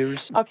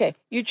fears. Okay.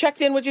 You checked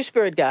in with your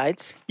spirit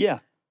guides. Yeah.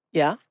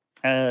 Yeah.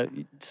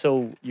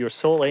 So your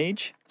soul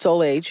age.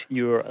 Soul age.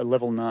 You're a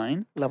level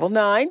 9. Level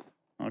 9.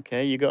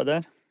 Okay, you got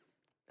that?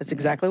 That's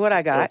exactly what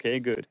I got. Okay,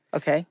 good.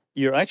 Okay.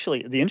 You're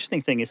actually, the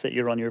interesting thing is that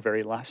you're on your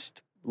very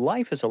last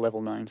life as a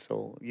level 9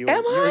 soul.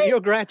 You're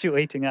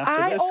graduating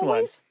after this one. I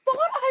always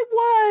thought I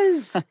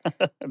was.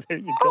 There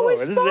you go. I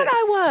always thought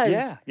I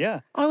was. Yeah.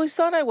 I always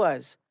thought I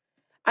was.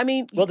 I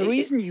mean, well, the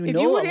reason if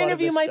you would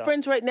interview my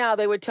friends right now,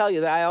 they would tell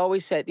you that I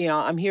always said,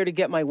 I'm here to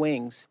get my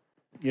wings.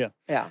 Yeah.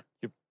 Yeah.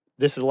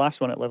 This is the last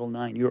one at level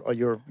 9.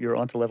 You're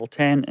onto level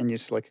 10, and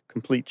it's like a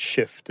complete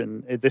shift.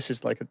 And this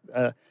is like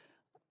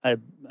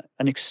an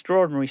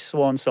extraordinary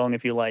swan song,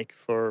 if you like,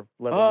 for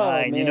level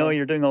 9. Man.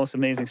 You're doing all this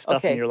amazing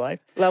stuff in your life.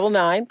 Level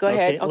 9. Go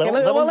ahead. Okay.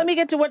 Let me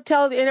get to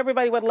tell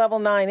everybody what level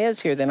 9 is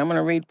here. Then I'm going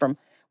to read from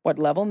what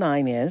level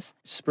 9 is.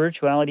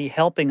 Spirituality,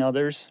 helping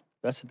others.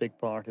 That's a big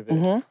part of it.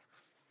 Mm-hmm.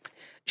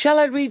 Shall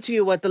I read to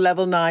you what the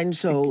level 9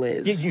 soul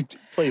is?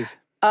 Please.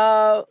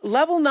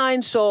 Level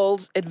 9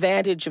 soul's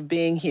advantage of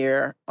being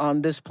here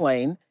on this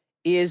plane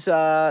is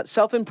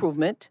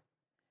self-improvement,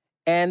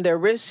 and their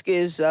risk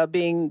is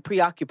being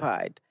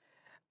preoccupation.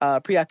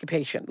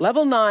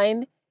 Level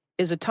 9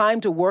 is a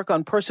time to work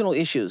on personal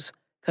issues,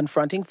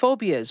 confronting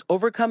phobias,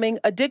 overcoming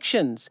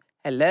addictions.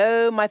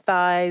 Hello, my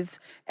thighs.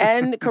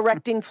 And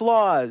correcting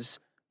flaws.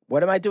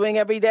 What am I doing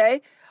every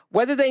day?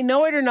 Whether they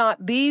know it or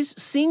not, these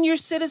senior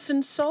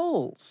citizen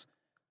souls.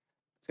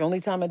 It's the only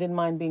time I didn't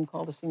mind being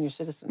called a senior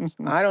citizen.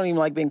 I don't even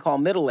like being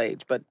called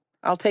middle-aged, but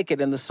I'll take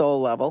it in the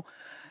soul level.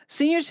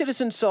 Senior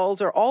citizen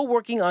souls are all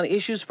working on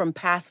issues from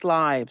past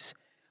lives.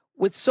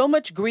 With so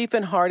much grief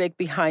and heartache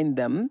behind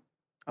them,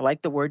 I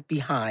like the word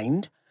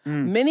behind,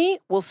 many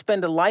will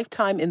spend a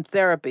lifetime in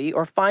therapy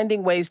or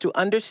finding ways to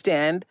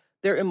understand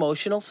their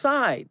emotional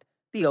side.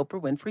 The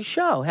Oprah Winfrey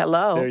Show.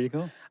 Hello. There you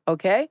go.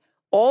 Okay?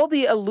 All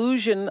the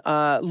illusion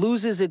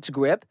loses its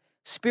grip.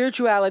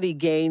 Spirituality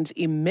gains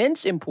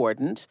immense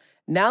importance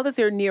now that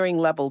they're nearing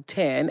level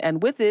 10,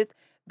 and with it,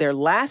 their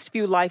last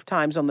few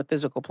lifetimes on the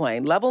physical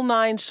plane. Level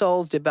 9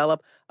 souls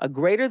develop a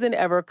greater than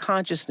ever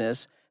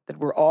consciousness that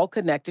we're all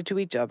connected to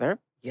each other.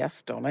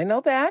 Yes, don't I know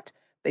that?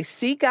 They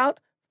seek out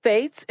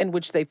faiths in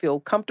which they feel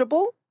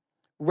comfortable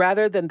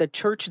rather than the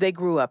church they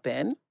grew up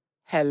in.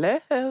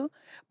 Hello.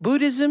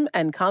 Buddhism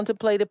and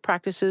contemplative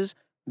practices,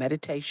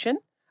 meditation,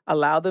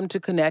 allow them to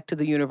connect to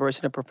the universe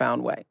in a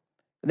profound way.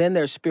 Then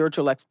there's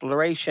spiritual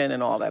exploration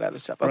and all that other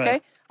stuff. Okay?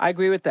 Right. I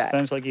agree with that.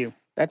 Sounds like you.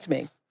 That's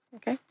me.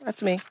 Okay?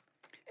 That's me.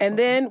 And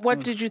then what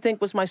did you think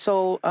was my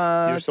soul?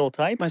 Your soul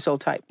type? My soul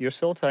type. Your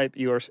soul type,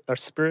 you're a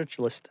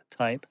spiritualist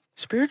type.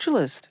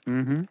 Spiritualist.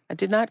 Mm-hmm. I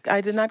did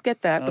not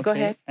get that, but go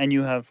ahead. And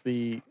you have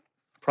the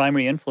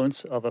primary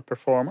influence of a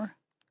performer.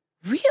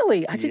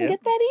 Really? I didn't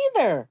get that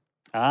either.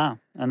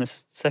 And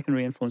the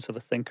secondary influence of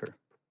a thinker.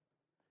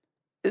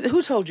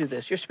 Who told you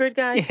this? Your spirit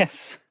guide?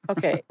 Yes.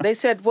 Okay. They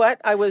said what?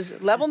 I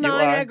was level 9,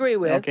 I agree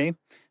with. Okay.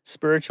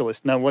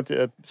 spiritualist. Now, what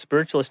the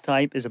spiritualist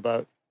type is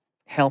about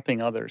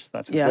helping others.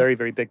 That's a very,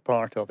 very big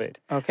part of it.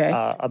 Okay.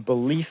 A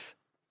belief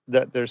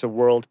that there's a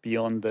world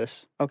beyond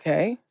this.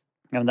 Okay.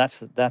 And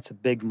that's a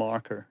big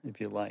marker, if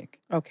you like.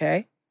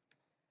 Okay.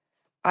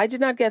 I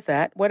did not get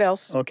that. What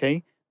else?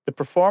 Okay. The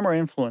performer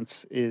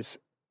influence is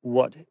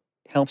what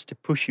helps to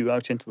push you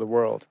out into the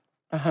world.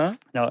 Uh-huh.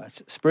 Now, a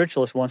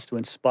spiritualist wants to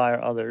inspire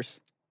others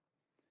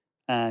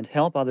and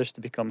help others to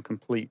become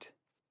complete.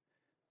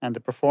 And the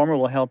performer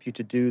will help you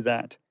to do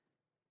that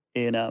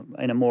in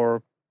a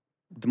more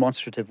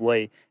demonstrative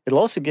way. It'll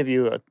also give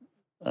you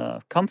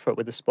a comfort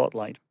with the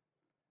spotlight.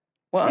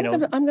 Well,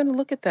 I'm gonna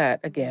look at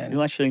that again.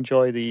 You'll actually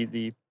enjoy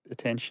the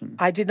attention.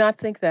 I did not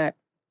think that.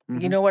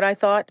 You know what I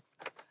thought?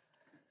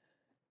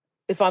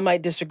 If I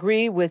might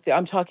disagree with,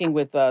 I'm talking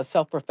with a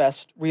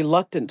self-professed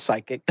reluctant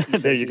psychic.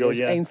 There you go,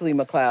 yeah. Ainsley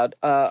MacLeod,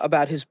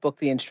 about his book,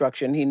 The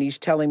Instruction. And he's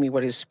telling me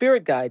what his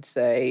spirit guides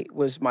say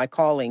was my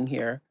calling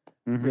here,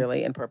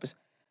 really, and purpose.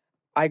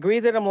 I agree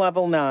that I'm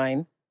level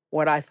 9.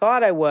 What I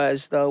thought I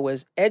was, though,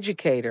 was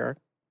educator,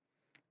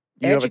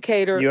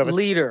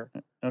 leader.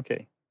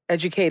 Okay.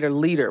 Educator,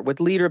 leader,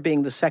 with leader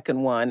being the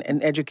second one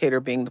and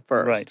educator being the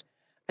first. Right.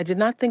 I did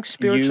not think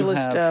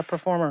spiritualist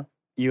performer.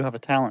 You have a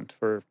talent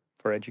for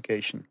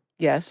education.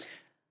 Yes.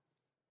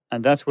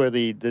 And that's where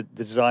the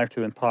desire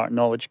to impart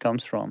knowledge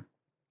comes from.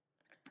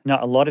 Now,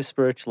 a lot of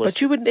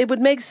spiritualists... But it would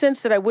make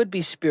sense that I would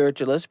be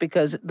spiritualist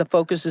because the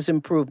focus is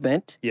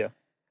improvement. Yeah.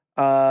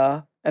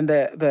 And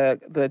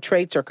the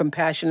traits are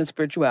compassion and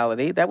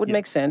spirituality. That would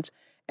make sense.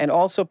 And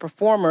also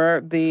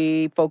performer,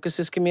 the focus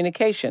is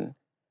communication.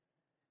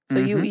 So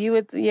you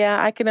would,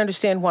 I can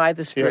understand why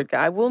the spirit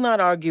guide. I will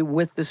not argue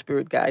with the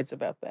spirit guides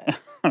about that.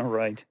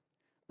 Right.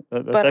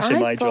 That's but actually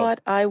my I job. thought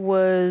I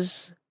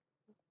was,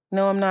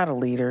 no, I'm not a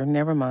leader.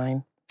 Never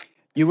mind.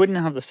 You wouldn't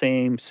have the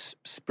same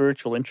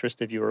spiritual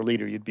interest if you were a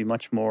leader. You'd be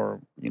much more,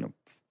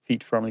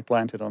 feet firmly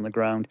planted on the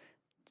ground.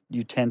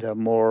 You tend to have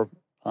more,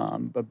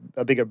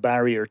 a bigger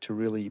barrier to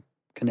really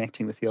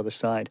connecting with the other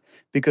side.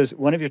 Because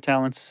one of your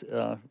talents,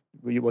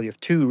 you have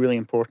two really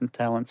important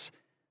talents,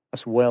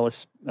 as well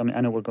as,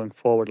 I know we're going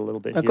forward a little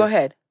bit here. Go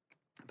ahead.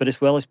 But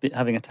as well as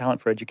having a talent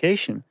for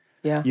education,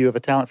 you have a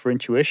talent for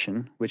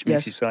intuition, which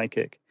makes you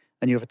psychic,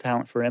 and you have a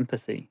talent for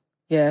empathy.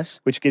 Yes.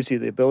 Which gives you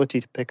the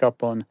ability to pick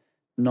up on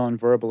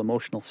nonverbal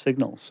emotional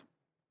signals.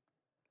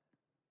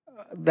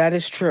 That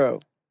is true.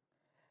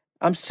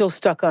 I'm still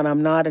stuck on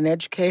I'm not an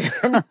educator.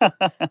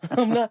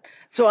 I'm not.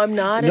 So I'm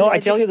not. No, I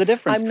tell you the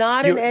difference. I'm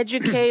not an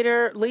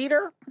educator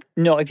leader.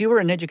 No, if you were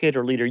an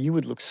educator leader, you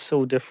would look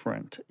so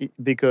different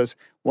because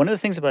one of the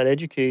things about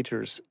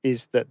educators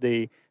is that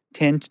they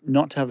tend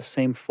not to have the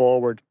same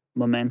forward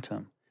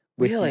momentum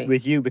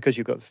with you because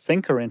you've got the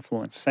thinker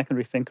influence,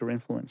 secondary thinker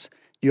influence.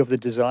 You have the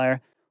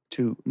desire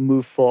to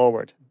move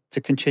forward,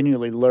 to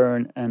continually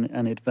learn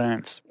and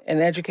advance. And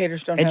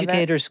educators don't have that?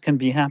 Educators can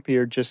be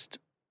happier just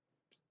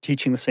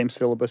teaching the same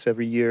syllabus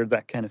every year,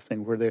 that kind of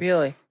thing. Where they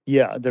really,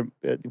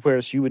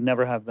 whereas you would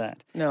never have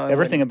that. No,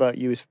 everything about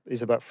you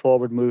is about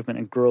forward movement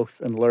and growth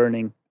and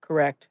learning.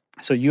 Correct.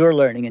 So you're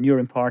learning and you're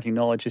imparting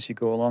knowledge as you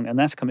go along, and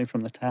that's coming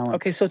from the talent.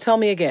 Okay, so tell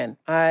me again.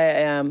 I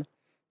am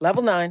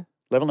level 9.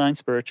 Level 9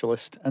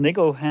 spiritualist, and they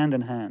go hand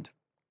in hand.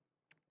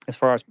 As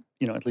far as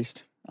at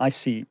least I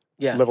see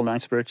level 9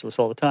 spiritualists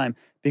all the time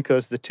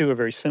because the two are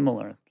very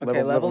similar.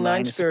 Okay, level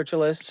 9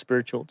 spiritualist,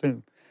 spiritual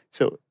too.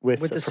 So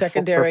with the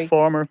secondary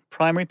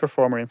primary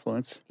performer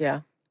influence,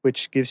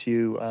 which gives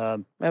you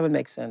that would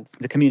make sense.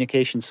 The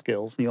communication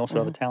skills, and you also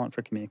have a talent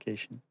for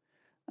communication,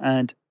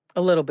 and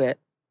a little bit.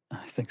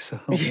 I think so.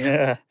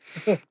 Yeah,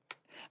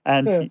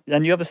 and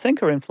you have a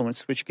thinker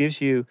influence, which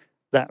gives you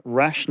that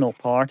rational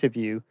part of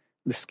you,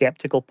 the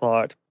skeptical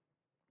part,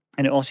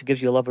 and it also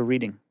gives you a love of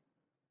reading.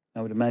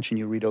 I would imagine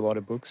you read a lot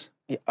of books.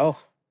 Yeah.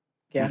 Oh,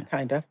 yeah,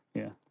 kind of.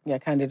 Yeah,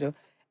 kind of do.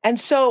 And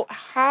so,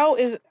 how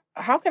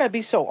can I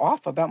be so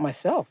off about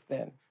myself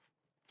then?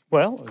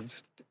 Well,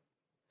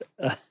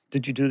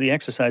 did you do the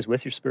exercise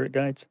with your spirit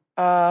guides?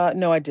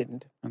 No, I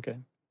didn't. Okay.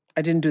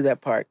 I didn't do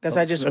that part because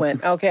I just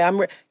went,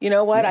 okay, you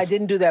know what? I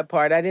didn't do that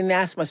part. I didn't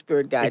ask my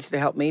spirit guides to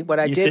help me. What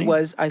I did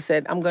was I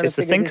said, I'm going to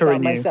figure this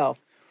out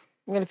myself.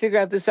 I'm going to figure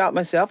out this out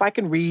myself. I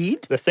can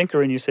read. The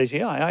thinker in you says,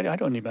 I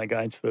don't need my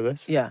guides for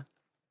this. Yeah.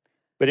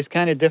 But it's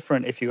kind of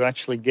different if you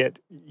actually get,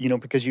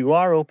 because you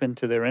are open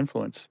to their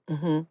influence.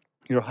 Mm-hmm.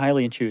 You're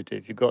highly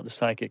intuitive. You've got the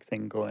psychic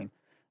thing going,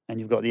 and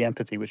you've got the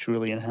empathy, which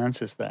really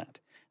enhances that.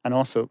 And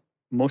also,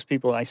 most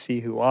people I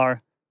see who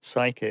are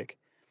psychic,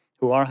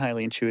 who are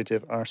highly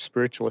intuitive, are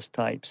spiritualist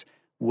types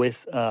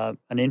with an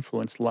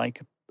influence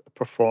like a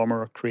performer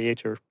or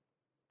creator,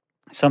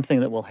 something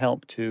that will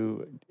help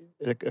to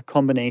a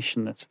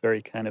combination that's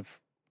very kind of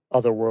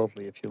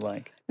otherworldly, if you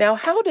like. Now,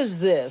 how does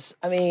this,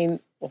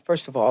 well,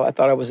 first of all, I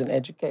thought I was an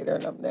educator,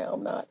 and now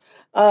I'm not.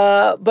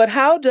 But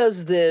how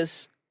does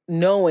this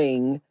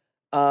knowing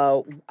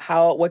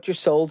what your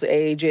soul's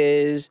age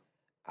is,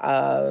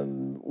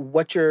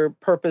 what your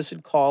purpose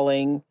and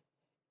calling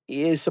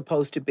is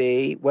supposed to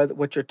be,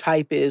 what your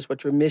type is,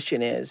 what your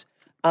mission is,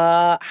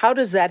 How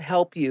does that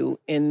help you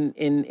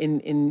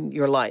in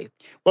your life?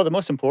 Well, the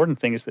most important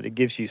thing is that it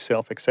gives you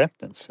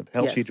self-acceptance. It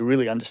helps you Yes. to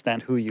really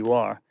understand who you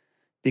are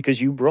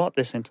because you brought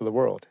this into the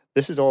world.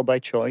 This is all by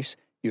choice.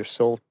 Your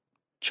soul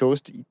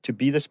chose to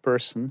be this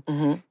person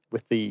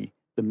with the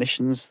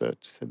missions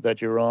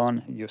that you're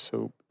on.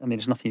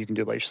 There's nothing you can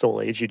do about your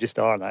soul age. You just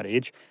are that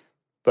age.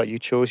 But you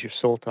chose your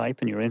soul type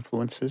and your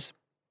influences,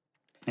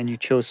 and you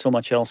chose so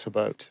much else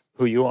about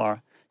who you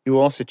are. You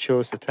also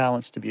chose the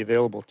talents to be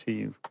available to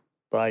you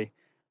by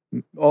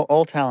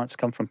all talents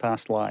come from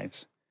past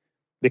lives.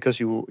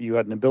 Because you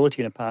had an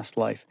ability in a past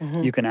life,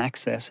 you can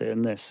access it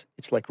in this.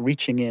 It's like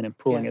reaching in and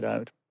pulling it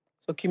out.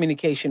 So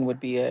communication would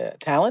be a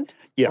talent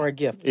or a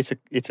gift? It's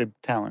a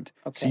talent.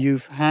 Okay. So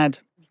you've had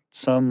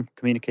some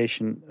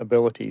communication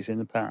abilities in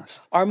the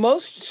past. Are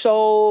most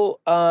soul,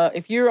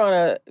 if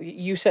you're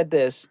you said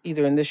this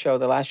either in this show or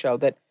the last show,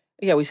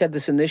 we said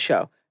this in this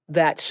show,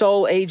 that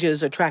soul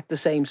ages attract the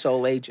same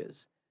soul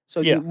ages.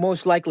 So you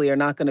most likely are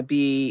not going to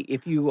be,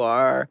 if you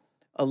are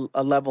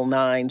a level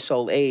 9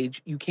 soul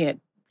age, you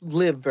can't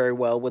live very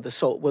well with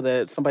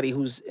somebody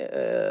who's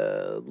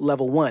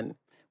level 1.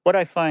 What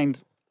I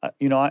find,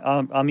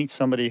 I'll meet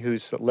somebody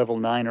who's at level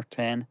 9 or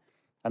 10,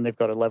 and they've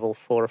got a level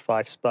 4 or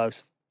 5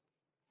 spouse.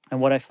 And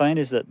what I find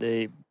is that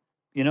they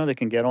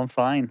can get on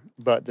fine,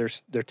 but there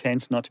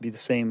tends not to be the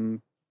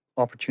same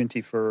opportunity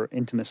for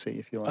intimacy,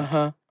 if you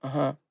like.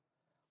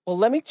 Well,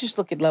 let me just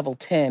look at level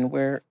 10,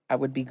 where I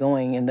would be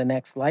going in the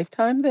next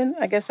lifetime. Then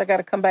I guess I got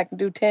to come back and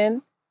do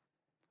 10.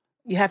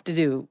 You have to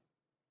do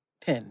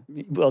 10.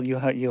 Well, you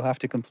have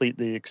to complete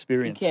the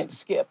experience. You can't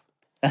skip.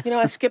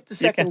 I skipped the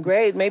second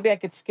grade. Maybe I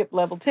could skip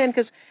level 10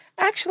 because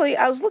actually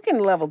I was looking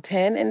at level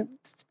 10 and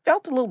it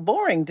felt a little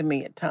boring to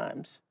me at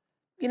times.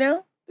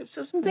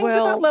 So some things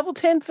about level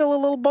 10 feel a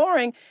little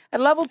boring.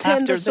 At level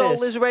 10, the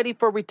soul is ready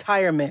for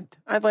retirement.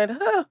 I went,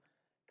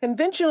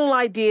 conventional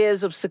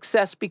ideas of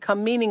success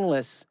become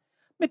meaningless.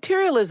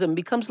 Materialism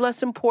becomes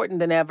less important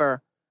than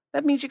ever.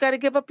 That means you got to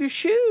give up your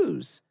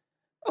shoes.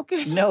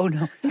 Okay. No.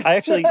 I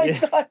actually...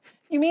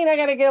 You mean I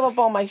got to give up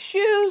all my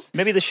shoes?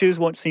 Maybe the shoes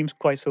won't seem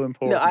quite so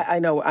important. No, I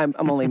know. I'm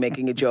only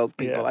making a joke,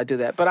 people. I do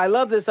that. But I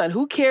love this line.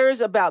 Who cares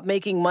about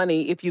making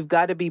money if you've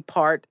got to be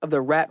part of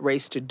the rat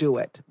race to do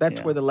it?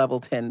 That's where the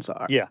level 10s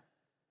are. Yeah.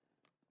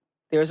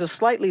 There's a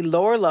slightly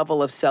lower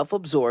level of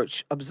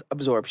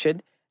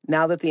self-absorption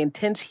now that the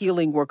intense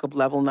healing work of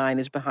level 9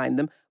 is behind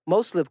them.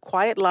 Most live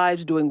quiet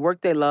lives doing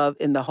work they love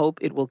in the hope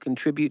it will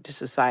contribute to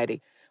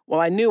society. Well,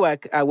 I knew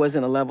I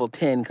wasn't a level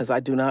 10 because I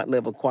do not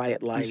live a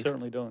quiet life. You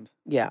certainly don't.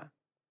 Yeah.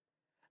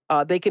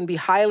 They can be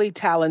highly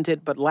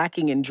talented but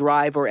lacking in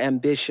drive or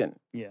ambition.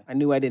 Yeah. I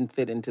knew I didn't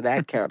fit into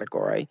that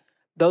category.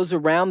 Those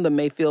around them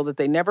may feel that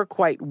they never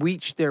quite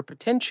reached their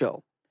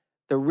potential.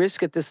 The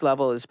risk at this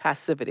level is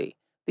passivity.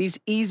 These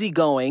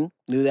easygoing,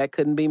 knew that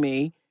couldn't be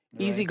me,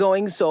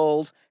 easygoing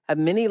souls have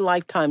many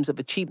lifetimes of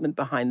achievement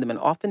behind them and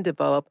often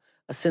develop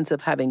a sense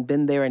of having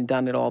been there and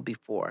done it all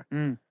before.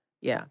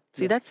 Yeah.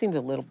 See, that seemed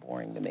a little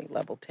boring to me,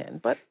 level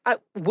 10. But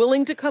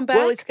willing to come back?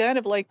 Well, it's kind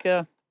of like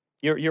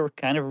you're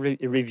kind of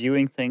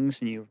reviewing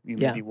things, and you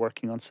may be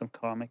working on some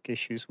karmic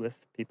issues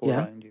with people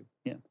around you.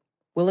 Yeah.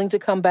 Willing to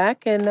come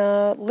back and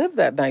live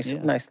that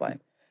nice life.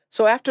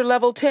 So after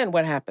level 10,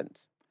 what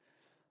happens?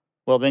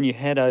 Well, then you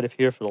head out of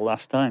here for the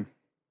last time.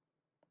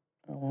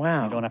 Oh,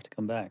 wow. You don't have to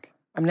come back.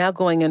 I'm now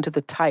going into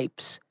the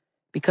types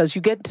because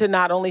you get to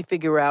not only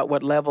figure out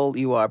what level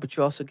you are, but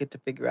you also get to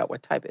figure out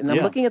what type. And I'm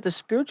looking at the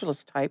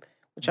spiritualist type,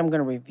 which I'm going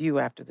to review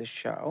after this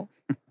show.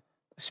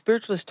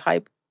 Spiritualist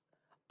type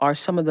are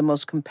some of the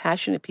most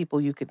compassionate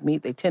people you could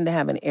meet. They tend to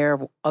have an air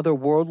of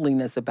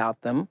otherworldliness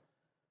about them.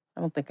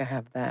 I don't think I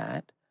have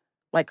that.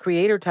 Like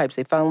creator types,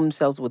 they found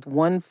themselves with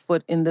one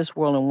foot in this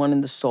world and one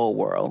in the soul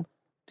world.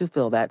 Do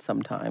feel that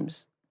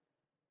sometimes.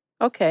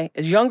 Okay,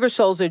 as younger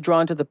souls, they're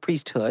drawn to the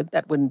priesthood.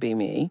 That wouldn't be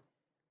me.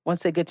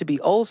 Once they get to be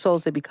old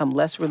souls, they become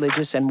less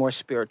religious and more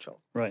spiritual.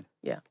 Right.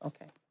 Yeah,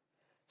 okay.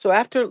 So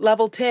after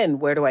level 10,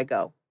 where do I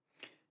go?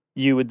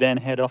 You would then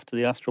head off to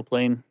the astral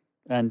plane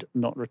and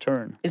not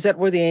return. Is that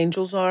where the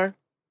angels are?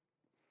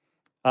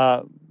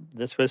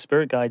 That's where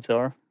spirit guides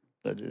are.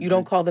 You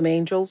don't call them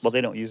angels? Well,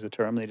 they don't use the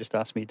term. They just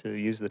asked me to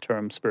use the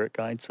term spirit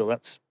guide, so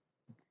that's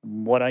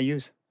what I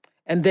use.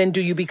 And then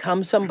do you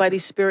become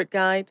somebody's spirit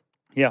guide?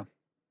 Yeah.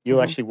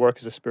 You'll actually work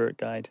as a spirit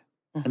guide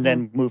and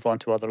then move on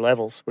to other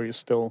levels where you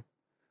still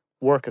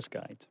work as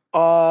guides.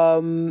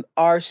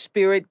 Are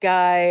spirit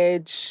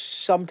guides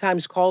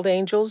sometimes called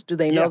angels? Do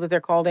they know that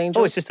they're called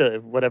angels? Oh, it's just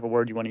whatever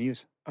word you want to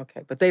use.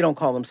 Okay, but they don't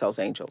call themselves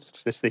angels.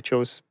 It's just they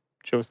chose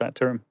that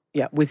term.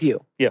 Yeah, with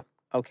you. Yeah.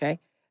 Okay.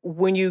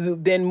 When you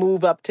then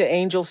move up to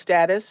angel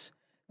status,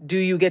 do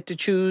you get to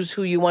choose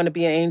who you want to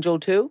be an angel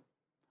to?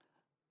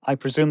 I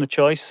presume the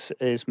choice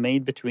is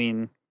made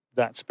between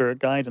that spirit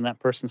guide and that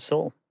person's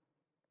soul.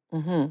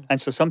 Mm-hmm. And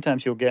so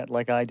sometimes you'll get,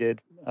 like I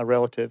did, a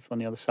relative on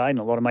the other side. And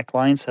a lot of my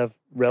clients have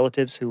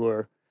relatives who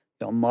are,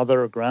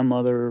 mother or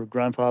grandmother or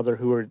grandfather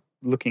who are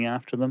looking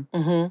after them,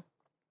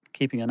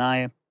 keeping an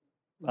eye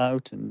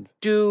out. And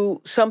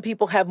do some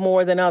people have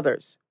more than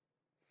others?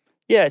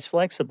 Yeah, it's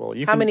flexible.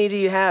 How many do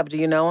you have? Do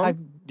you know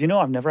them?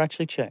 I've never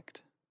actually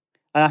checked.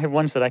 And I have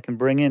ones that I can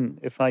bring in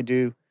if I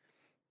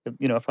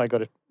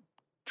got a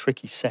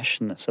tricky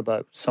session that's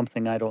about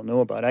something I don't know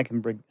about. I can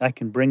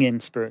bring in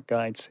spirit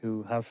guides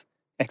who have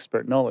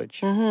expert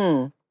knowledge.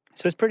 Mm-hmm.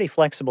 So it's pretty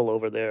flexible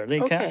over there. They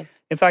Okay. can.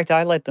 In fact,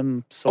 I let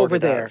them sort Over it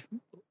there. out.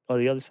 Oh,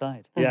 the other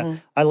side. Mhm. Yeah,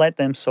 I let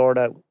them sort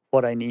out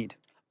what I need.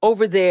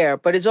 Over there,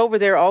 but is over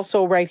there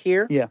also right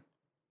here? Yeah.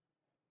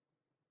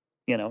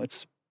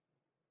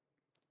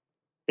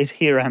 It's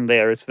here and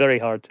there. It's very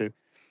hard to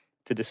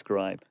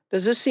describe.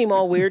 Does this seem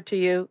all weird to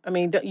you? I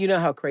mean, you know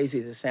how crazy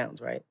this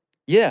sounds, right?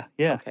 Yeah.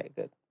 Okay,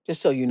 good.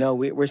 Just so you know,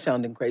 we're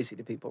sounding crazy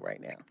to people right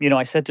now.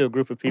 I said to a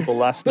group of people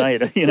last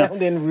night,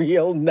 sounding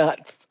real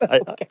nuts.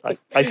 Okay.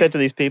 I said to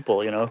these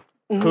people, who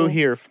Mhm.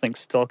 here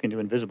thinks talking to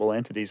invisible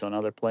entities on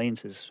other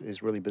planes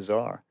is really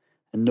bizarre?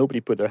 And nobody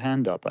put their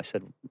hand up. I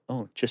said,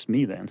 oh, just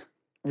me then.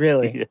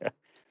 Really? Yeah.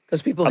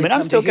 Because people. I mean,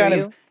 I'm still kind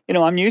of,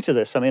 you? I'm new to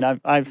this. I mean,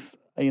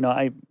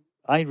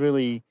 I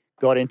really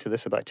got into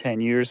this about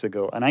 10 years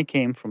ago, and I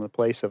came from a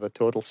place of a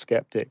total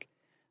skeptic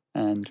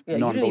and Yeah, you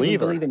non-believer. didn't even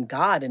believe in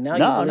God, and now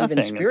No, you believe in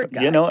nothing. spirit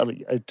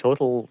guides. A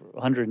total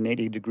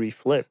 180-degree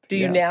flip. Do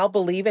you Yeah. now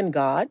believe in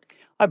God?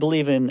 I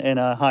believe in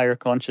a higher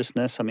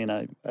consciousness. I mean,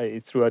 I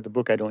throughout the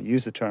book, I don't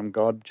use the term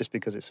God just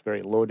because it's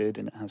very loaded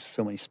and it has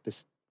so many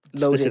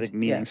specific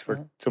meanings yeah,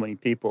 for so many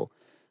people.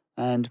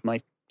 And my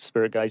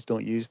spirit guides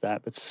don't use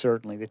that, but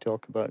certainly they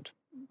talk about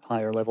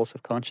higher levels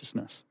of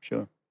consciousness.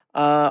 Sure.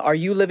 Are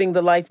you living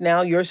the life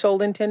now your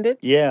soul intended?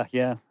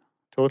 Yeah,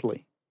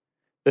 totally.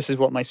 This is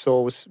what my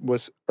soul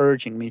was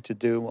urging me to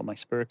do, what my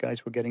spirit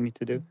guides were getting me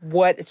to do.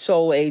 What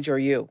soul age are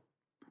you?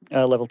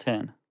 Level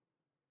 10.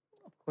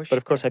 But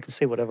of course, I can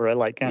say whatever I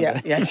like, can't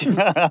I?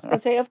 Yeah. I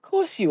say, of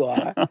course you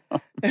are.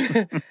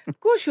 Of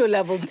course you're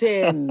level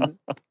 10.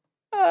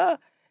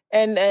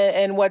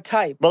 And what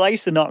type? Well, I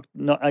used to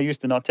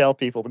not tell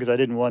people because I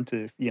didn't want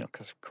to,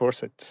 because of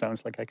course it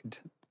sounds like I could,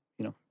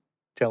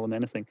 tell them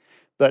anything.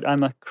 But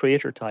I'm a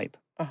creator type.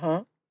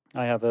 Uh-huh.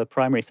 I have a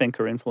primary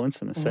thinker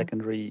influence and a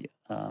secondary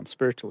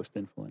spiritualist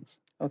influence.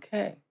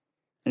 Okay.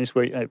 And it's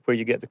where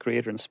you get the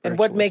creator and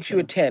spiritualist. And what makes you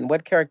a 10?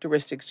 What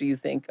characteristics do you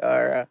think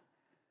are...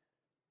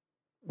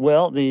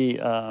 Well, the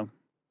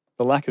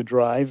lack of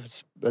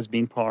drive has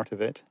been part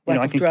of it.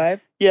 Lack of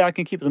drive? Yeah, I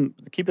can keep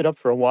it up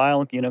for a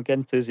while, get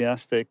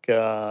enthusiastic,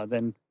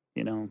 then,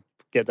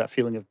 get that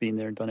feeling of being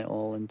there and done it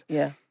all. And,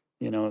 yeah,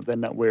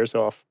 then that wears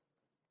off.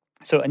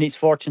 So, and it's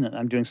fortunate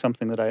I'm doing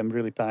something that I am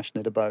really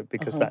passionate about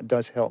because that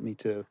does help me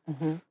to,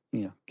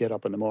 get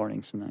up in the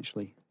mornings and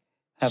actually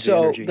have the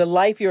energy. So the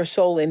life your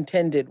soul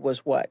intended was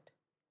what?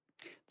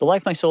 The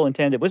life my soul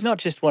intended was not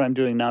just what I'm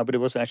doing now, but it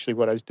was actually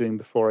what I was doing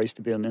before. I used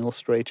to be an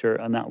illustrator,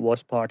 and that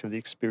was part of the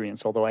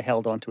experience, although I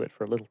held on to it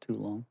for a little too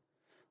long.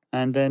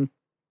 And then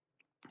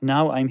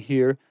now I'm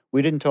here.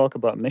 We didn't talk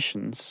about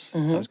missions.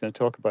 I was going to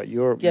talk about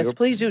your Yes,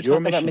 please do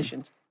talk about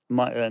missions.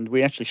 And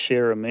we actually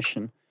share a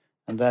mission,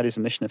 and that is a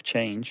mission of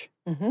change.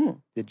 Mm-hmm.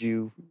 Did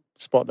you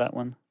spot that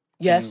one?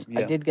 Yes,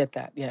 I did get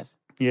that, yes.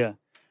 Yeah.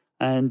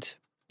 And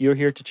you're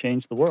here to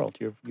change the world.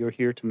 You're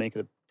here to make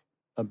it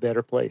a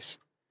better place.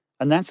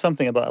 And that's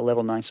something about a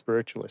level 9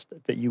 spiritualist,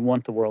 that you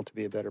want the world to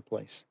be a better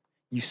place.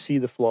 You see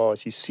the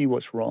flaws, you see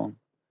what's wrong,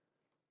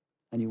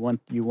 and you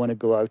want to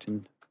go out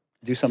and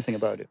do something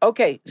about it.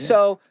 Okay,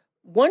 so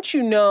once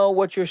you know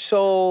what your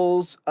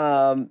soul's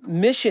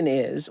mission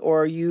is,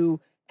 or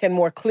you can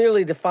more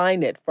clearly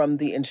define it from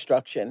the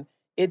instruction,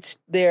 it's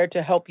there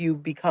to help you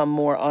become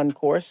more on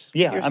course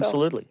with yourself?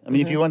 Absolutely. I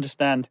mean, if you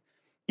understand,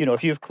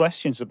 if you have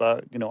questions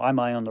about, am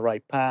I on the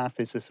right path?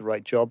 Is this the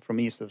right job for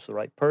me? Is this the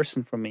right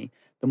person for me?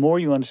 The more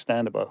you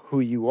understand about who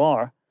you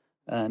are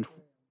and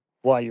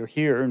why you're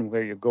here and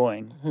where you're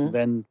going,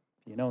 then,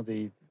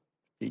 the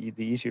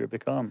easier it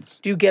becomes.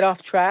 Do you get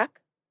off track?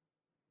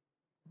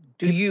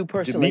 Do you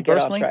personally get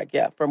off track?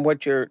 Yeah, from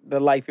what the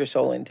life your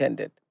soul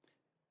intended?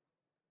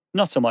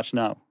 Not so much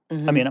now.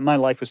 I mean, my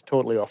life was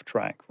totally off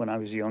track when I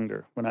was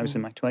younger. When I was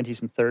in my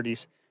 20s and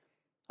 30s,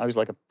 I was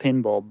like a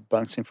pinball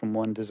bouncing from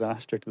one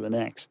disaster to the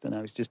next. And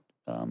I was just,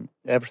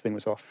 everything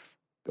was off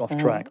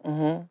track.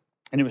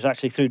 And it was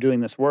actually through doing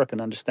this work and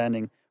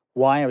understanding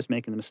why I was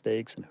making the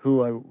mistakes and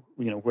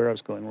where I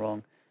was going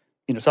wrong.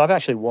 So I've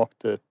actually walked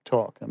the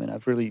talk. I mean,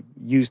 I've really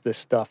used this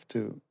stuff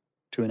to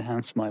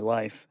enhance my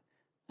life.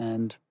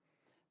 And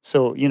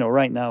so,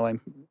 right now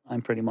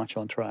I'm pretty much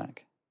on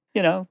track.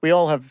 We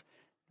all have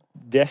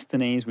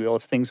destinies. We all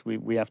have things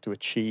we have to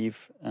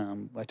achieve.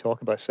 I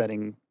talk about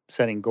setting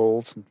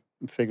goals and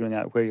figuring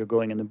out where you're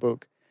going in the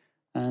book.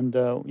 And,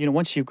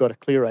 once you've got a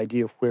clear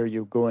idea of where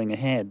you're going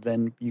ahead,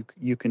 then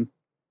you can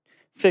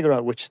figure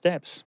out which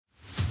steps.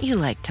 You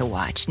like to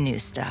watch new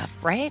stuff,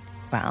 right?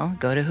 Well,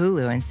 go to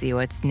Hulu and see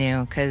what's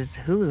new, because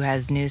Hulu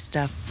has new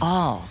stuff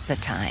all the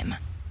time.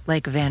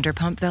 Like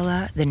Vanderpump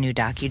Villa, the new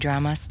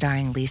docudrama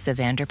starring Lisa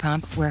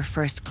Vanderpump, where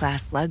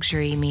first-class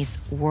luxury meets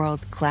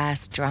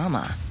world-class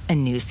drama. A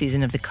new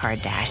season of The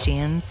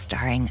Kardashians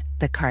starring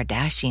The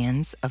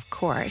Kardashians, of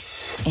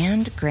course.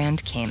 And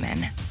Grand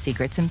Cayman,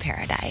 Secrets in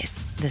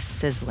Paradise. the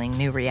sizzling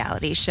new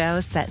reality show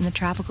set in the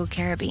tropical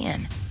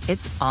Caribbean.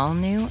 It's all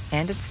new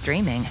and it's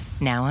streaming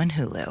now on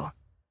Hulu.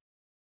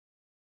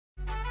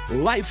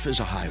 Life is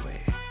a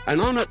highway,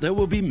 and on it there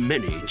will be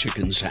many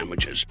chicken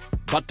sandwiches.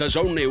 But there's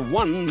only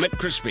one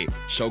McCrispy.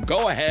 So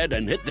go ahead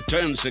and hit the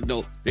turn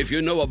signal if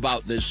you know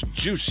about this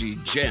juicy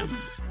gem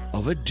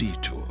of a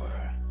detour.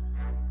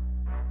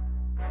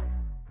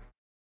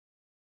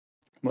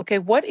 Okay,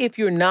 what if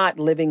you're not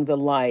living the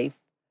life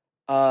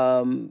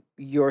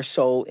your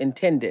soul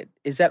intended?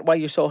 Is that why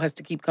your soul has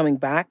to keep coming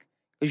back?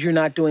 Because you're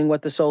not doing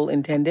what the soul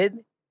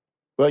intended?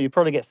 Well, you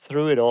probably get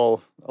through it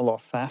all a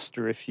lot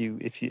faster if you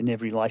in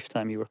every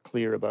lifetime you were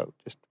clear about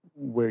just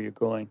where you're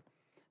going.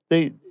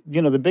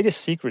 The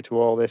biggest secret to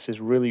all this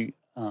is really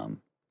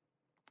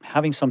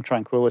having some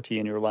tranquility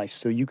in your life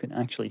so you can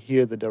actually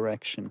hear the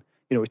direction.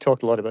 We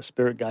talked a lot about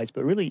spirit guides,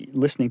 but really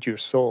listening to your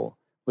soul,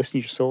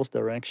 listening to your soul's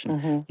direction.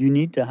 Mm-hmm. You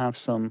need to have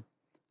some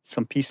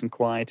peace and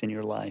quiet in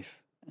your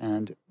life.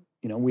 And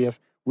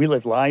we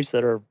live lives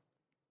that are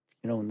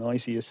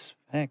noisy as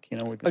heck.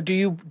 Do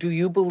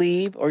you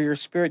believe, or your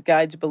spirit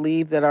guides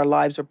believe, that our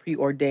lives are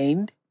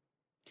preordained?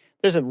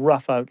 There's a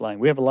rough outline.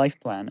 We have a life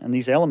plan, and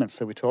these elements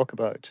that we talk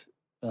about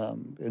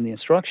in the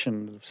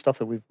instruction, stuff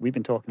that we've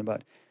been talking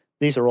about,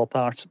 these are all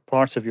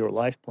parts of your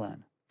life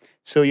plan.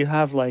 So you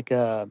have like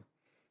a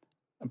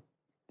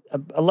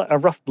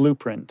rough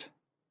blueprint,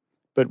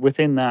 but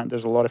within that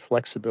there's a lot of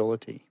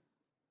flexibility.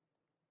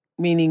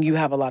 Meaning you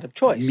have a lot of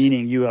choice.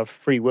 Meaning you have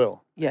free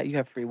will. Yeah, you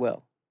have free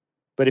will.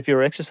 But if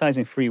you're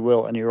exercising free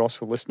will and you're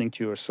also listening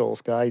to your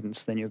soul's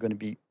guidance, then you're going to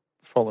be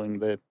following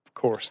the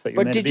course that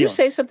you're meant to be on. But did you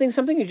say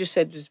something you just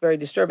said is very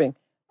disturbing,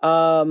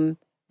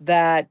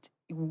 that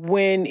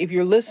if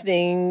you're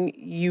listening,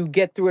 you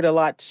get through it a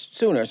lot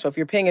sooner. So if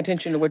you're paying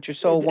attention to what your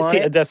soul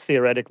wanted. That's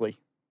theoretically.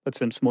 But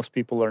since most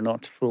people are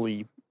not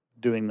fully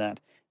doing that,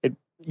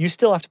 you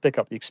still have to pick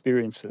up the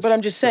experiences. But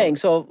I'm just saying,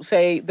 so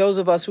say those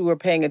of us who are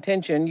paying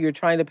attention, you're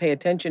trying to pay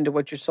attention to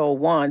what your soul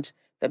wants.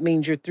 That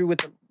means you're through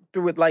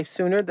with life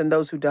sooner than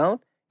those who don't.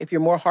 If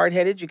you're more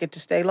hard-headed, you get to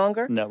stay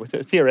longer? No,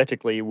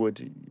 theoretically you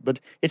would. But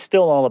it's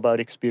still all about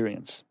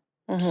experience.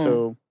 Mm-hmm.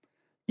 So,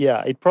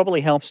 yeah, it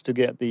probably helps to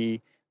get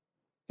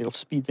it'll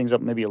speed things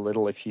up maybe a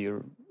little if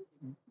you're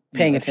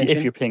paying attention.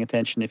 If you're paying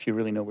attention, if you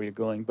really know where you're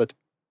going. But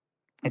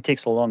it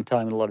takes a long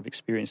time and a lot of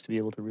experience to be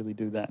able to really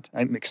do that.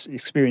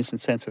 Experience in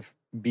the sense of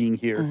being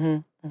here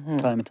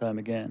time and time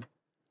again.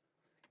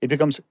 It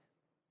becomes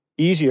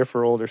easier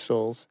for older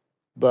souls,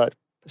 but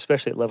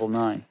especially at level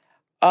 9.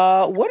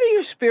 What do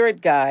your spirit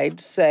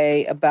guides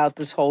say about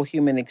this whole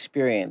human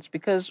experience?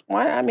 Because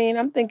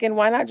I'm thinking,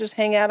 why not just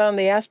hang out on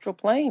the astral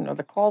plane or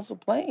the causal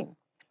plane?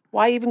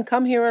 Why even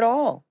come here at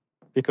all?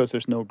 Because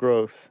there's no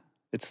growth.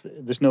 It's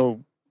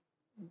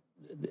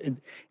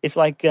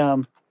like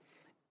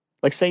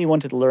say you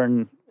wanted to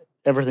learn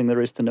everything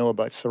there is to know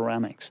about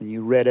ceramics, and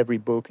you read every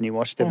book and you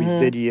watched every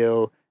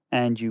video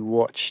and you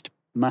watched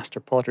master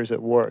potters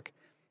at work.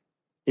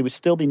 It would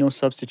still be no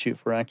substitute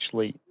for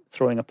actually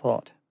throwing a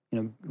pot,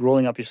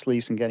 rolling up your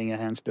sleeves and getting your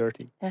hands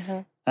dirty. Mm-hmm.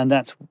 And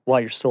that's why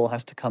your soul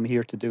has to come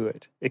here to do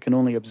it. It can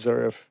only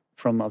observe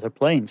from other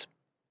planes.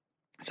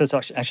 So it's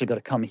actually got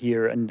to come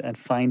here and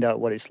find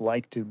out what it's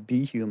like to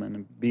be human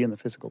and be in the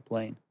physical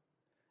plane.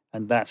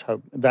 And that's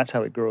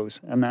how it grows.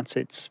 And that's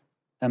its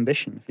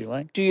ambition, if you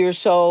like. Do your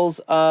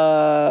souls,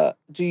 do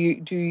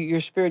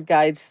your spirit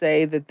guides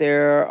say that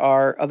there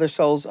are other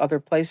souls, other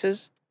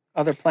places,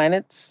 other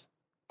planets,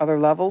 other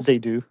levels? They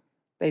do.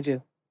 They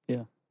do.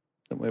 Yeah.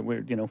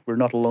 We're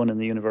not alone in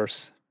the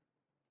universe.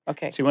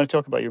 Okay. So you want to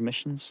talk about your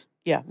missions?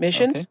 Yeah,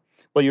 missions. Okay.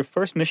 Well, your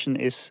first mission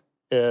is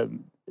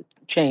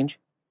change.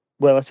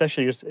 Well, it's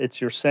actually it's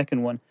your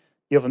second one.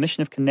 You have a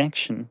mission of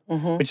connection,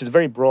 which is a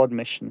very broad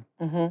mission.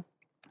 Mm-hmm.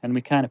 And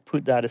we kind of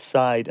put that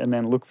aside and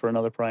then look for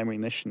another primary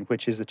mission,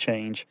 which is the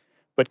change.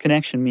 But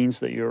connection means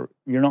that you're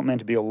not meant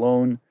to be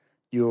alone.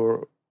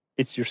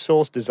 It's your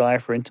soul's desire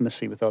for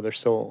intimacy with other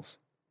souls.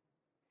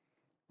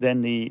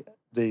 Then the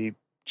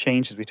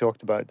change, as we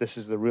talked about, this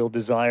is the real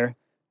desire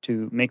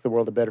to make the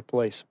world a better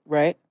place.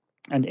 Right.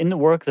 And in the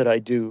work that I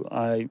do,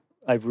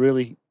 I've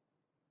really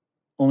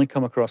only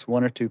come across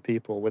one or two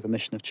people with a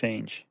mission of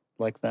change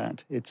like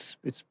that. It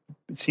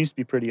seems to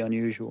be pretty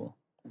unusual.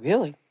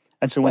 Really?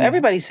 And so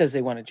everybody says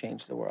they want to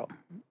change the world.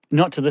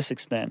 Not to this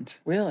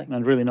extent. Really?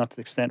 And really not to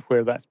the extent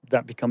where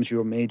that becomes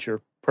your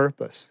major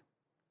purpose.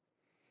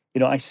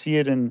 I see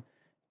it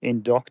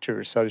in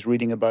doctors. I was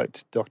reading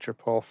about Dr.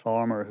 Paul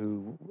Farmer,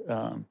 who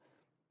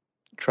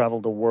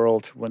traveled the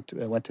world, went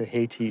to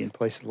Haiti and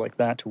places like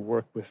that to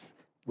work with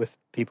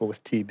people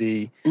with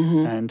TB.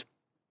 Mm-hmm. And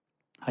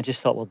I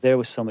just thought, well, there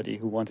was somebody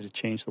who wanted to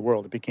change the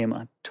world. It became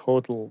a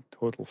total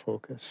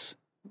focus.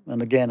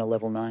 And again, a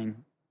level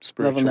 9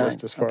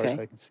 spiritualist as far as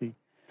I can see.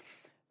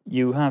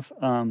 You have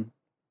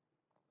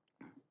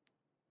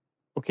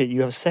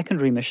you have a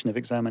secondary mission of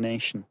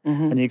examination.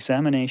 Mm-hmm. And the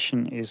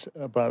examination is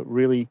about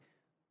really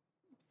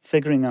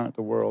figuring out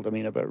the world.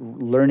 About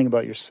learning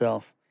about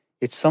yourself.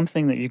 It's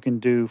something that you can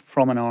do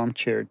from an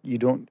armchair. You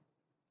don't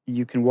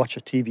you can watch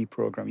a TV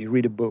program, you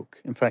read a book.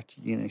 In fact,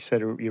 you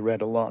said you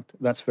read a lot.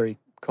 That's very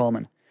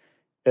common.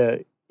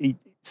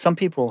 Some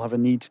people have a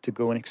need to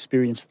go and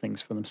experience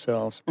things for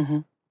themselves.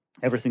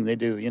 Everything they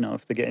do,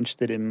 if they get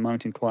interested in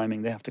mountain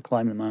climbing, they have to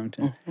climb the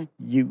mountain.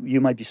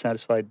 You might be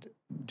satisfied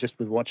just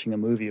with watching a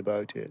movie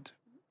about it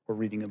or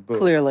reading a book.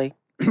 Clearly.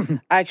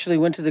 I actually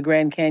went to the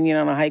Grand Canyon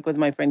on a hike with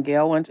my friend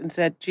Gail once and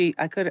said, gee,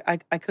 I could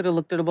have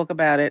looked at a book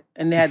about it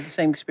and had the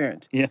same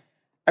experience. Yeah.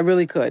 I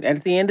really could. And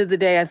at the end of the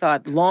day, I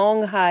thought,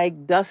 long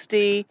hike,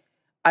 dusty.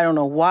 I don't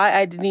know why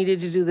I needed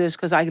to do this,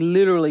 because I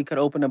literally could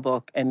open a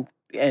book and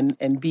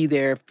be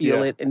there,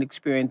 feel it, and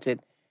experience it,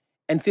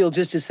 and feel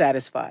just as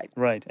satisfied.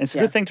 Right. And it's a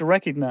good thing to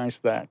recognize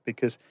that,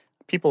 because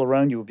people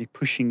around you will be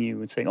pushing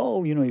you and saying,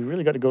 oh, you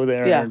really got to go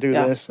there and do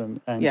this.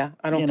 And I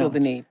don't feel the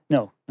need.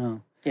 No.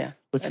 Yeah.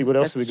 Let's see, what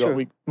else have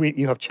we got?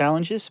 You have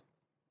challenges.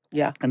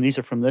 Yeah. And these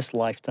are from this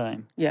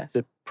lifetime. Yes.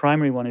 The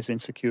primary one is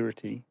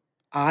insecurity.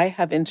 I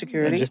have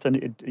insecurity.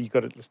 And you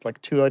got it. It's like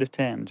 2 out of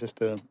 10.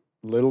 Just a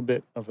little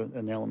bit of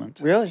an element.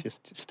 Really?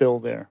 Just still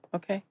there.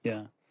 Okay.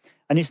 Yeah.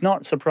 And it's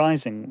not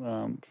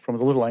surprising from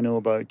the little I know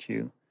about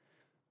you.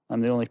 I'm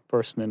the only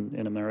person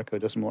in America who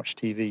doesn't watch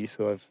TV,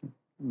 so I've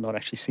not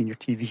actually seen your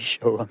TV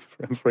show, I'm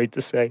afraid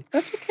to say.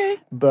 That's okay.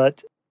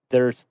 But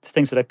there's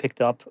things that I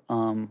picked up,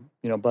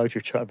 about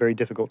your very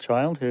difficult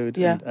childhood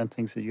and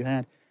things that you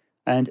had.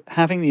 And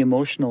having the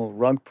emotional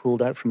rug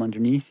pulled out from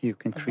underneath you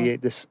can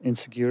create this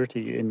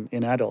insecurity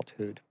in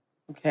adulthood.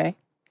 Okay.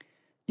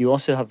 You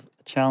also have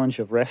a challenge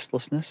of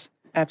restlessness.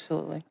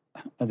 Absolutely.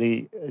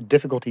 The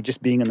difficulty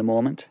just being in the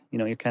moment.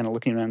 You're kind of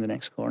looking around the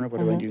next corner. What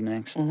do I do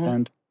next?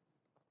 And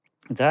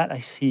that I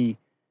see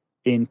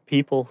in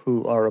people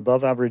who are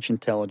above average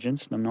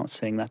intelligence. And I'm not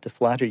saying that to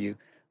flatter you,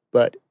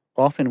 but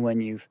often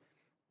when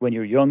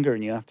you're younger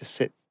and you have to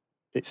sit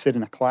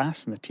in a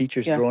class and the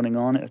teacher's droning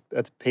on at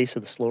the pace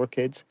of the slower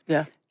kids,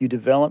 you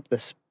develop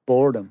this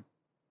boredom,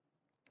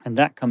 and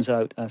that comes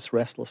out as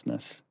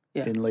restlessness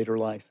in later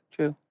life.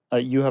 True.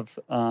 You have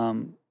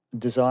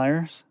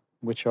desires,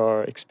 which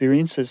are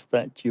experiences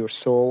that your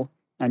soul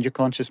and your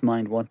conscious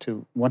mind want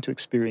to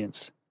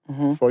experience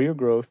for your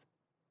growth,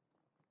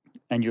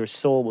 and your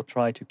soul will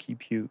try to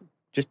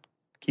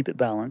keep it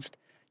balanced.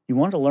 You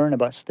want to learn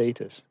about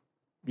status.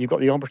 You've got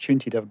the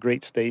opportunity to have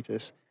great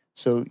status.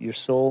 So your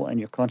soul and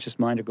your conscious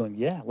mind are going,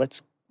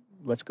 let's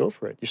go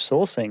for it. Your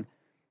soul's saying,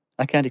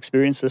 I can't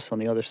experience this on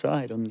the other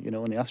side, on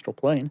the astral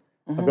plane.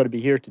 I've got to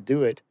be here to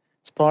do it.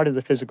 It's part of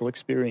the physical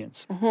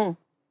experience,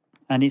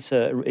 and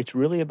it's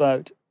really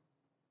about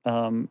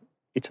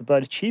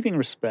achieving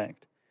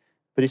respect,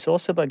 but it's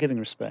also about giving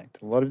respect.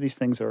 A lot of these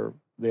things they're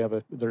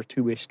a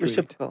two-way street.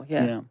 Reciprocal,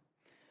 yeah.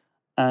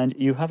 And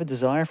you have a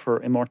desire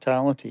for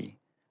immortality,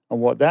 and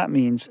what that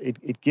means,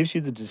 it gives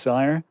you the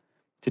desire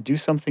to do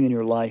something in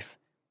your life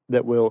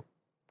that will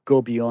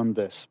go beyond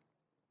this,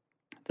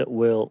 that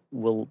will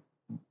so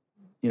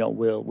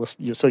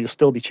you'll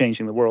still be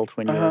changing the world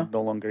when you're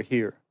no longer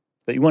here.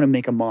 That you want to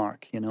make a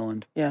mark,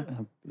 and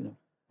have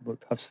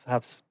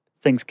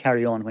things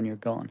carry on when you're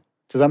gone.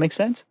 Does that make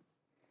sense?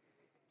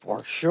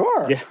 For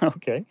sure. Yeah.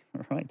 Okay.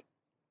 All right.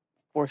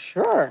 For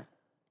sure.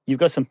 You've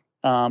got some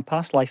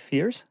past life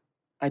fears.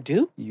 I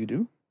do. You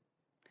do.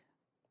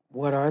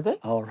 What are they?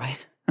 All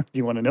right. Do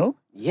you want to know?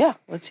 Yeah.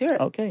 Let's hear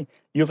it. Okay.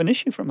 You have an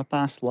issue from a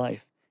past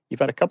life. You've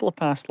had a couple of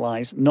past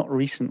lives, not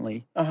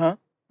recently,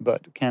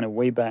 but kind of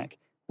way back,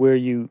 where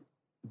you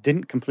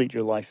didn't complete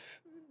your life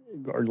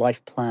or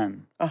life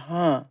plan.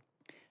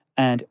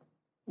 And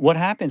what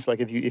happens,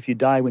 like if you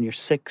die when you're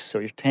 6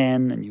 or you're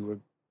 10 and you were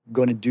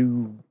going to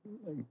do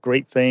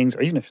great things,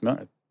 or even if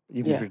not,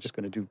 if you're just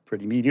going to do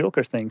pretty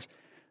mediocre things,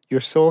 your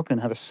soul can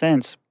have a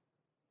sense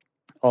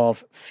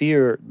of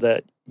fear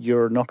that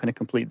you're not going to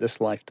complete this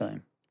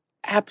lifetime.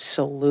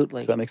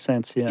 Absolutely. Does that make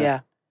sense? Yeah. Yeah.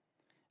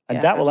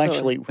 And that will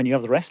actually, when you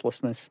have the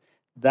restlessness,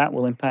 that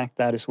will impact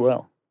that as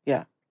well.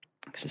 Yeah.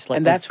 It's like,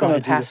 and that's from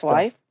a past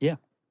life? Yeah.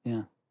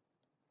 Yeah.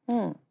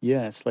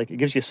 Yeah, it's like it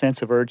gives you a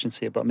sense of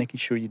urgency about making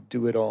sure you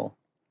do it all.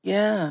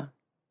 Yeah.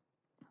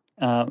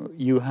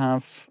 You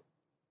have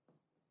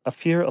a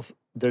fear of,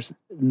 there's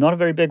not a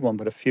very big one,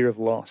 but a fear of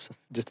loss.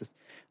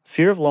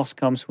 Fear of loss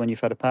comes when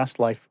you've had a past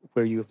life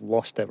where you've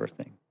lost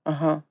everything.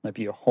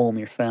 Maybe your home,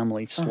 your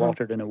family,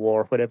 slaughtered in a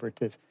war, whatever it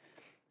is.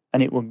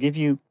 And it will give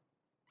you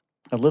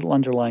a little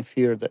underlying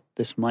fear that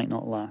this might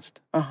not last.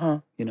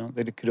 That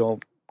it could all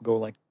go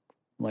like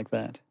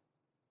that.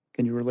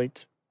 Can you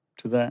relate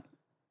to that?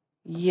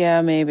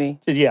 Yeah, maybe.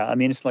 Yeah, I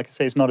mean, it's like I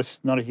say, it's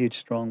not a huge,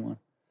 strong one.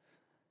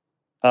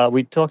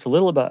 We talked a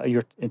little about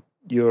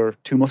your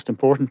two most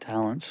important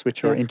talents,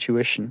 which are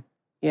intuition.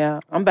 Yeah,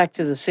 I'm back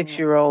to the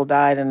 6-year-old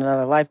died in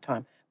another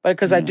lifetime. But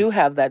because I do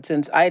have that,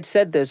 since I had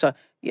said this,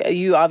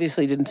 you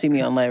obviously didn't see me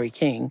on Larry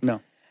King.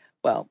 No.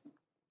 Well,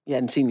 you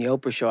hadn't seen the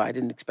Oprah show. I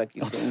didn't expect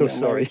you to see me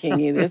on Larry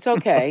King either. It's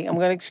okay. I'm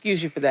going to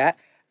excuse you for that.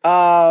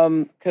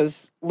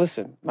 Because,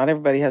 listen, not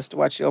everybody has to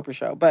watch the Oprah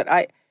show. But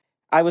I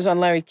was on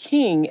Larry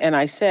King, and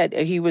I said,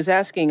 he was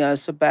asking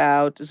us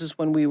about, this is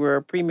when we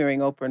were premiering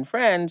Oprah and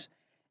Friends,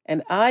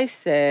 and I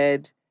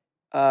said,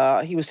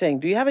 he was saying,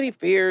 do you have any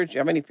fears? Do you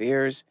have any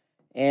fears?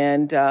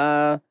 And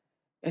I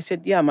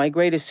said, yeah, my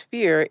greatest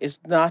fear is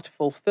not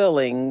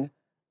fulfilling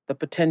the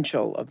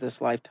potential of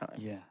this lifetime.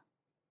 Yeah.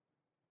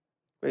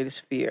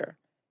 Greatest fear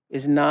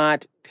is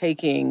not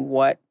taking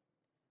what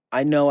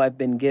I know I've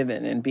been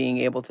given and being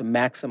able to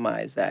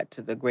maximize that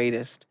to the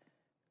greatest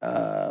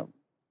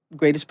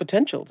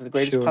potential, to the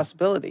greatest Sure.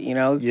 possibility,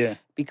 Yeah.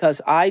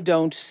 because I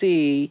don't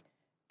see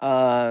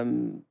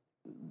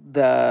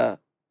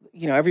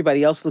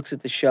everybody else looks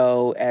at the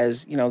show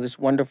as, this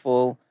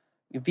wonderful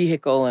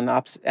vehicle and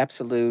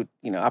absolute,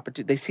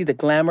 opportunity. They see the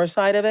glamour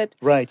side of it.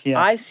 Right. Yeah.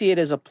 I see it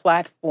as a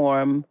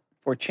platform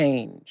for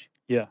change.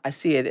 Yeah. I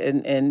see it.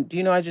 And do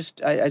you know, I just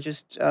made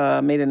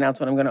an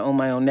announcement. I'm going to own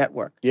my own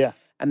network. Yeah.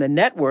 And the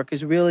network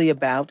is really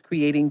about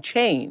creating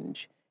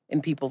change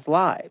in people's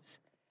lives.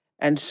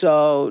 And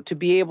so to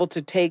be able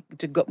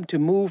to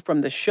move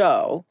from the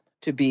show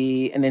to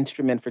be an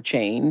instrument for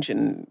change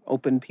and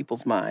open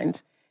people's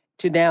minds,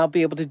 to now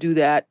be able to do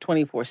that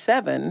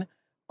 24/7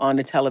 on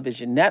a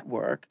television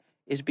network,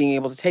 is being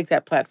able to take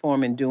that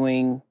platform and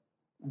doing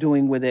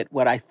with it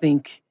what I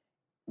think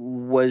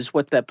was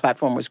what that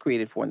platform was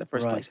created for in the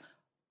first Right. place.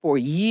 For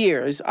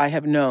years, I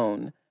have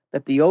known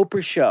that the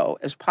Oprah show,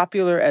 as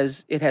popular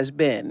as it has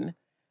been,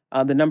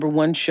 the number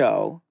one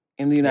show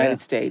in the United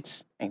Yeah.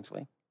 States,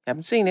 Ainsley,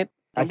 haven't seen it.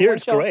 I Number hear one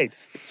it's show. great.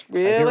 It's I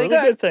hear really really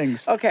good. good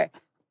things. Okay.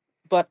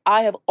 But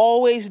I have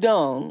always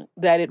known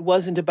that it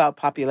wasn't about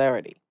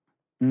popularity,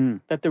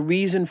 that the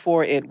reason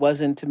for it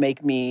wasn't to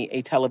make me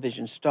a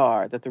television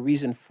star, that the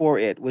reason for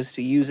it was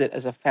to use it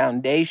as a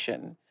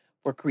foundation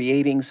for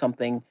creating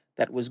something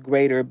that was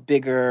greater,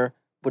 bigger,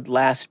 would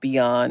last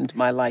beyond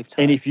my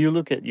lifetime. And if you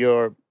look at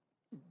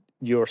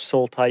your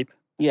soul type,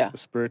 Yeah. the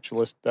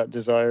spiritualist, that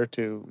desire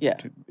to Yeah.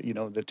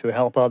 to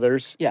help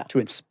others, Yeah. to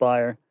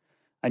inspire,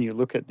 and you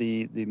look at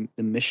the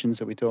missions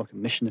that we talk,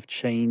 mission of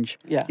change.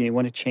 Yeah. You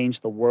want to change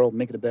the world,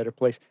 make it a better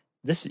place.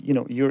 This,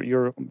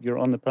 you're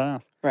on the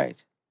path.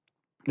 Right.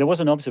 There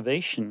was an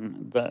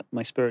observation that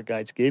my spirit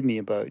guides gave me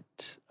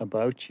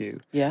about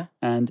you, Yeah.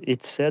 and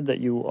it said that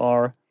you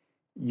are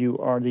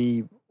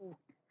the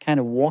kind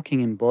of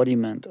walking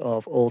embodiment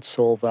of old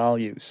soul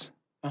values.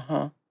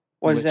 Uh-huh.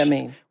 What does that Which-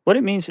 mean? What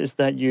it means is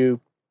that you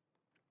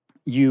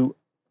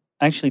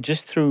actually,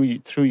 just through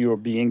your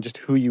being, just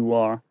who you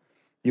are,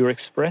 you're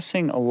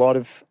expressing a lot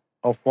of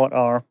what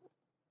are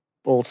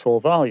old soul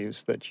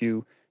values, that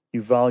you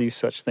value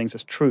such things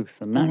as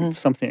truth, and that's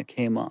something that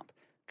came up.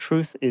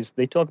 Truth is,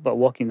 they talk about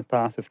walking the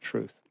path of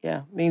truth.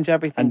 Yeah. Means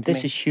everything And to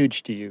this me. is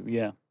huge to you,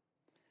 yeah.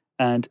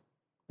 And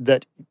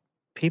that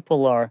people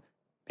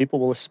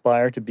will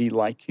aspire to be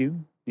like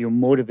you. You're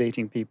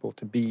motivating people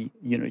to be,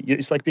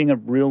 it's like being a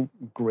real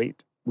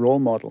great role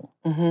model.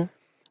 Mm-hmm.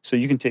 So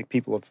you can take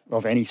people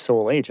of any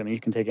soul age. I mean, you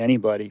can take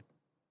anybody,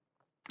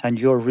 and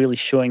you're really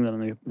showing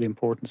them the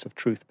importance of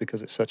truth,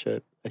 because it's such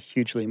a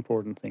hugely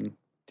important thing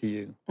to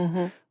you.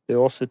 Mm-hmm. They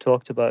also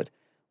talked about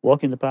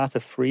walking the path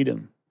of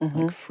freedom. Mm-hmm.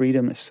 Like,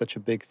 freedom is such a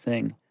big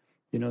thing.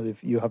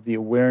 You have the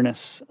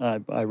awareness.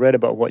 I read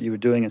about what you were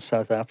doing in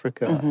South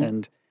Africa, Mm-hmm.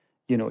 and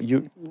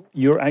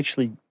you're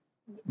actually,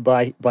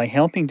 by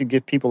helping to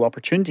give people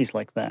opportunities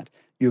like that,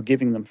 you're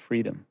giving them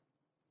freedom.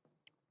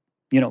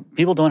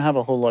 People don't have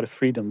a whole lot of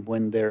freedom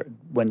when they're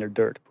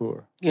dirt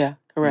poor. Yeah.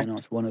 Correct.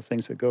 It's one of the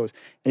things that goes.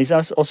 And it's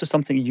also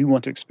something you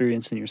want to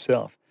experience in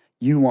yourself.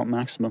 You want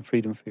maximum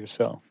freedom for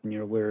yourself, and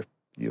you're aware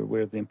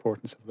of the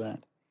importance of that.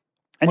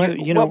 And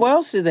what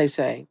else did they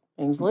say,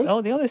 Ainsley?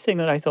 Oh, the other thing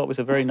that I thought was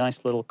a very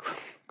nice little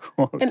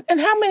quote. And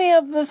how many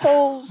of the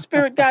soul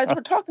spirit guides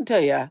were talking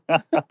to you?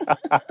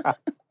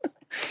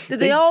 Did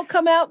they all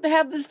come out to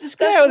have this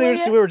discussion? Yeah,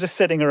 with you? we were just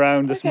sitting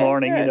around this Okay,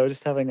 morning, good.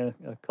 just having a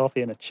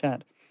coffee and a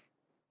chat.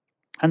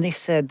 And they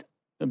said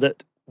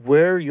that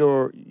where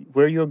you're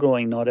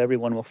going, not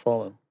everyone will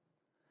follow.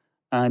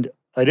 And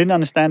I didn't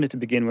understand it to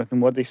begin with.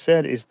 And what they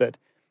said is that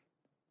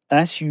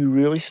as you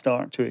really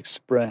start to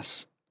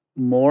express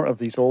more of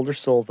these older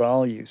soul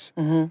values,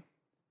 Mm-hmm.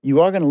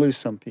 you are going to lose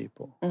some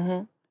people.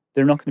 Mm-hmm.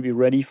 They're not going to be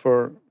ready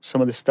for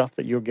some of the stuff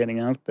that you're getting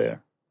out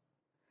there.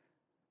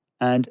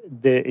 And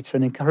it's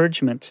an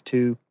encouragement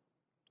to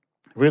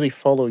really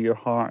follow your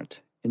heart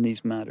in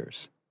these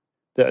matters.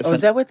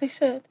 Is that what they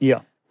said? Yeah,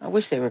 I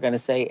wish they were going to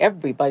say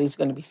everybody's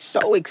going to be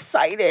so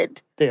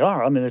excited. they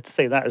are. I mean, let's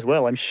say that as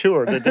well. I'm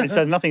sure that it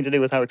has nothing to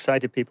do with how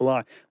excited people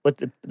are.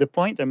 But the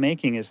point they're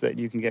making is that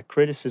you can get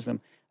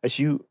criticism as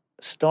you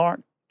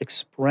start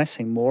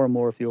expressing more and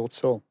more of the old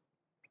soul.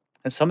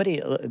 And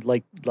somebody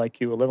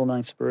like you, a level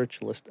 9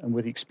 spiritualist, and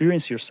with the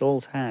experience your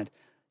soul's had,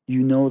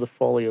 the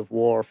folly of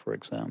war, for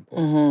example.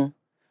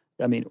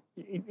 Mm-hmm. I mean,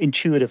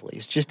 intuitively,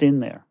 it's just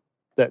in there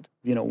that,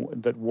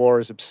 that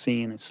war is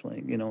obscene. It's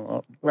like,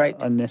 Right.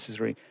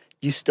 unnecessary.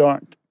 You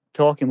start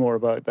talking more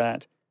about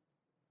that,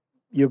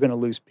 you're going to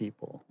lose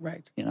people.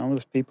 Right.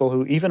 There's people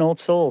who, even old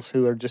souls,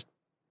 who are just,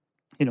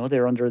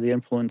 they're under the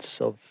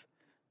influence of,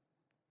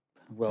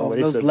 what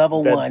is those it?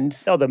 level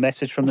ones. Oh, the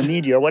message from the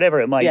media or whatever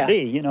it might Yeah.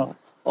 be,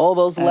 All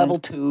those And- level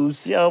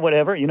 2s. Yeah,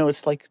 whatever.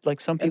 It's like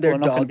some And people their are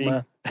not going to be.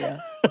 dogma. Yeah.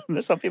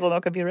 There's some people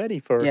not going to be ready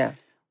for Yeah.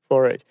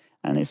 for it.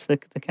 And it's the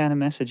kind of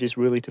message is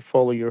really to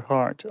follow your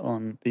heart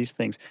on these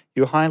things.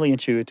 You're highly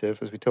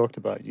intuitive, as we talked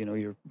about. You know,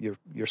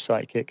 you're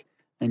psychic,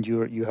 and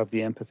you have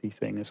the empathy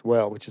thing as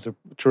well, which is a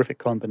terrific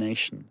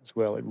combination as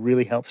well. It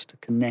really helps to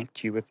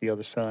connect you with the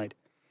other side,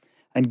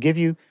 and give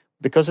you,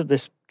 because of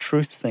this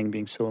truth thing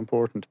being so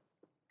important,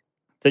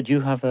 that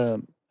you have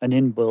an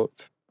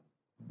inbuilt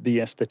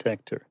BS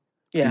detector.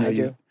 Yeah, I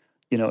do.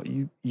 You know,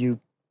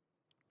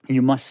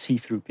 you must see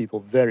through people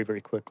very,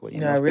 very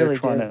quickly. I really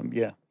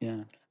do.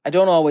 Yeah. I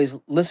don't always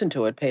listen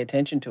to it, pay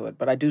attention to it,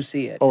 but I do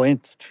see it. Oh,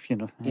 ain't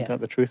that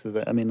the truth of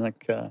it? I mean,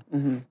 like,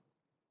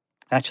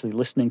 actually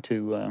listening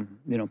to,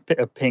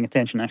 paying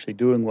attention, actually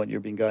doing what you're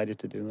being guided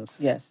to do.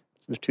 Yes.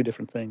 There's two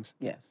different things.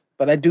 Yes.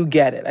 But I do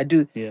get it. I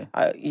do. Yeah.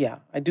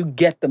 I do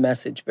get the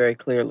message very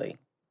clearly.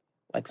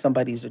 Like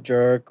somebody's a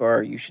jerk,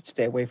 or you should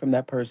stay away from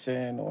that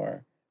person,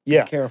 or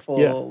be careful,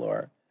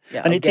 or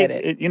and I get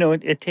it.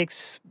 It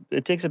takes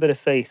a bit of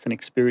faith and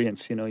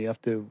experience. You know, you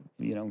have to,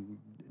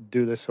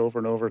 do this over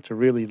and over to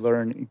really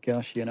learn.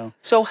 Gosh,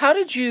 So how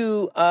did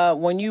you,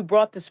 when you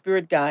brought the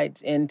spirit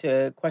guides in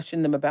to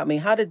question them about me,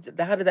 how did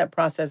that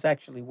process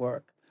actually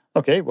work?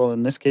 Okay, well,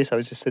 in this case, I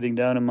was just sitting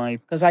down in my...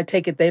 Because I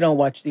take it they don't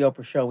watch the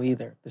Oprah show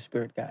either, the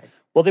spirit guides.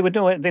 Well, they would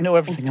know it. They know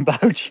everything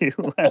about you.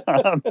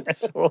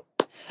 So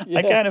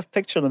I kind of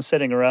picture them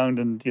sitting around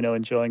and,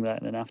 enjoying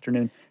that in an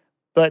afternoon.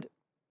 But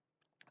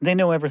they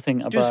know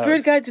everything about... Do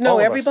spirit guides know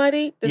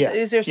everybody?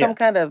 Is there some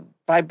kind of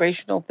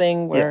vibrational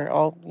thing where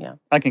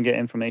I can get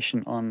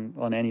information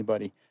on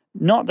anybody.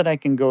 Not that I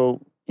can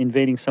go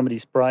invading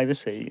somebody's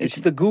privacy.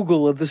 It's the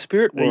Google of the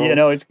spirit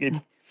world.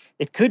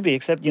 It could be,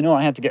 except,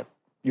 I had to get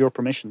your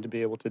permission to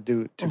be able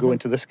to go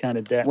into this kind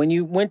of depth. When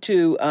you went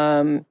to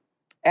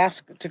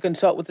ask to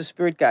consult with the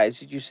spirit guides,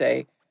 did you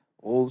say,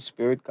 "Oh,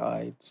 spirit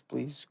guides,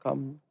 please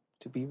come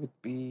to be with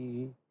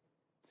me"?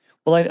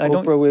 Well, I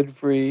don't. Oprah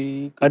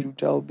Winfrey, could you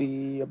tell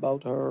me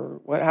about her?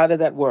 How did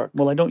that work?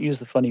 Well, I don't use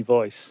the funny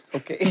voice.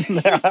 Okay.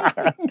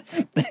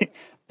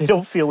 they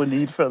don't feel a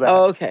need for that.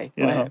 Oh, okay.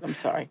 Go ahead. I'm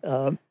sorry.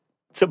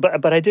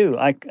 But I do.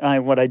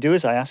 What I do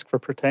is I ask for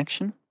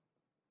protection.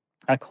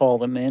 I call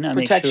them in. I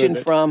protection make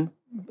sure from?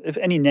 If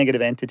any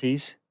negative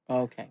entities.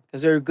 Okay.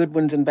 Because there are good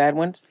ones and bad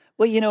ones?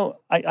 Well,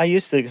 I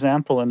used the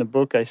example in the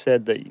book. I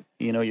said that,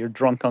 your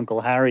drunk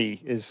Uncle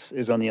Harry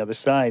is on the other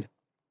side.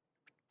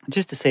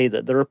 Just to say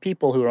that there are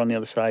people who are on the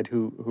other side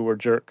who are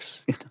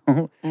jerks,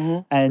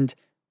 and,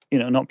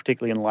 not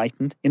particularly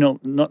enlightened.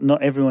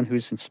 Not everyone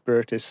who's in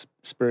spirit is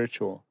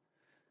spiritual.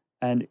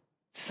 And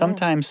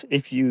sometimes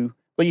you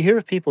hear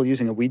of people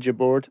using a Ouija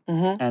board,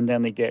 and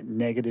then they get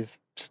negative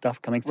stuff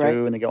coming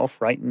through, and they get all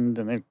frightened,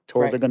 and they're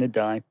told they're going to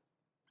die.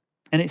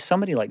 And it's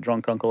somebody like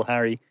drunk Uncle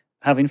Harry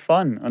having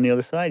fun on the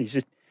other side. He's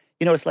just,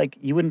 it's like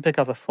you wouldn't pick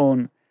up a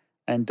phone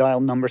and dial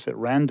numbers at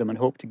random and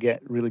hope to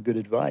get really good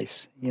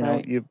advice.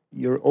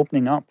 You're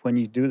opening up when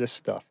you do this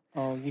stuff.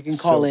 Oh, you can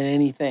call in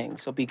anything,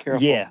 so be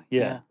careful.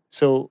 Yeah.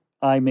 So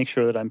I make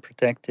sure that I'm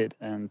protected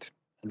and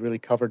really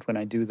covered when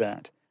I do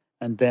that.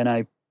 And then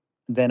I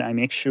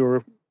make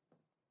sure,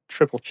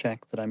 triple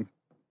check that I'm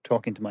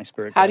talking to my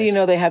spirit guides. How do you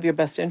know they have your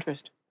best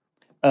interest?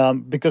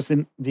 Because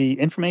the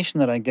information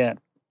that I get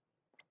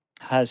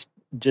has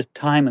just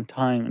time and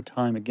time and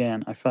time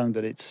again, I found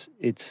that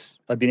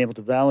I've been able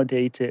to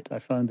validate it. I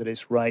found that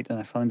it's right, and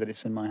I found that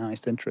it's in my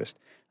highest interest.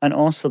 And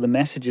also the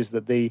messages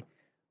that they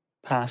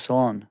pass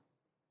on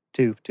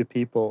to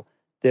people,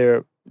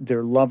 they're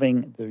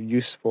loving, they're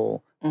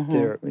useful.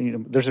 They're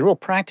there's a real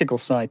practical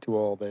side to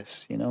all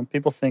this.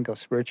 People think of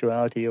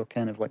spirituality or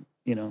kind of like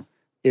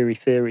airy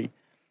fairy,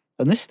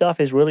 and this stuff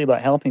is really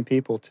about helping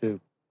people to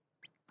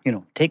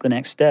take the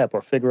next step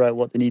or figure out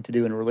what they need to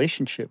do in a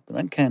relationship,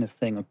 that kind of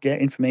thing, or get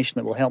information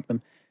that will help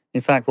them. In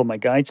fact, what my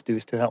guides do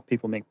is to help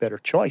people make better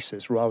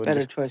choices rather than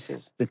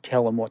to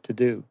tell them what to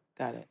do.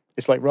 Got it.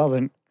 It's like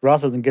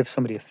rather than give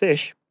somebody a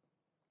fish,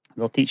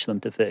 they'll teach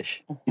them to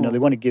fish. They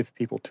want to give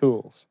people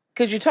tools.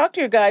 Because you talk to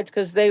your guides,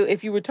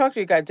 if you would talk to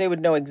your guides, they would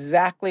know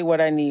exactly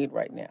what I need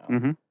right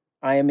now.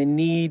 I am in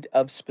need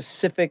of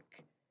specific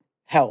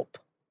help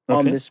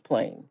on this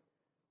plane.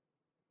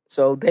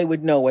 So they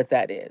would know what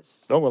that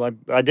is. Oh, well,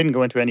 I didn't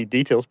go into any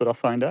details, but I'll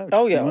find out.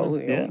 Oh, yeah.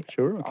 Yeah,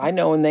 sure. Okay. I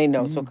know and they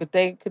know. So could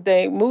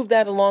they move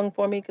that along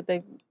for me? Could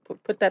they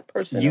put that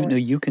person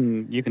You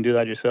can do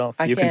that yourself.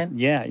 I can?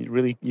 Yeah,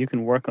 you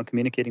can work on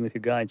communicating with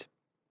your guides.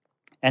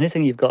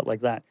 Anything you've got like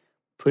that,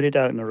 put it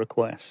out in a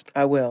request.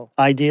 I will.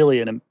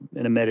 Ideally in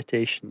a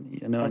meditation.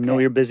 Okay. I know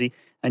you're busy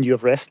and you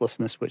have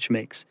restlessness, which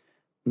makes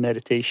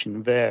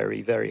meditation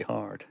very, very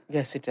hard.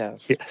 Yes, it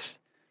does. Yes.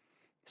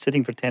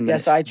 Sitting for 10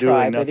 minutes. Yes, I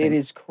try, but it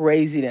is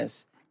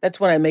craziness. That's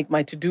when I make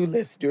my to-do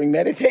list during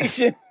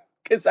meditation,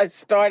 because I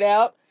start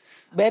out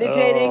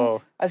meditating.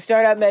 Oh. I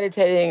start out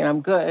meditating, and I'm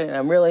good, and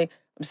I'm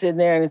sitting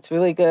there, and it's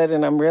really good,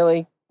 and I'm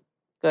really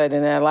good,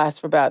 and I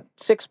last for about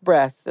 6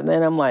 breaths, and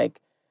then I'm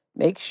like,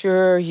 make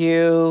sure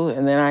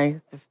and then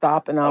I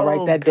stop, and I'll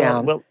write that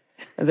down. Well,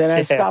 and then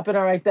I stop, and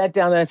I'll write that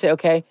down, and I say,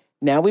 okay,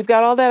 now we've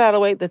got all that out of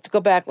the way. Let's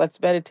go back. Let's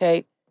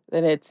meditate.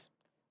 Then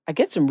I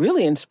get some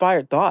really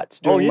inspired thoughts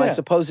during my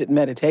supposed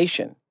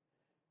meditation.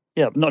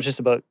 Yeah, not just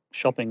about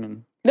shopping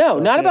and No,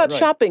 stuff. not Yeah, about right.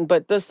 shopping,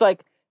 but just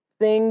like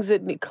things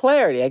that need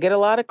clarity. I get a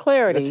lot of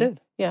clarity. That's it.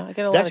 Yeah, I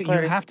get a lot of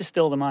clarity. You have to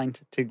still the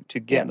mind to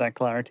get Yeah. that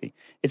clarity.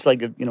 It's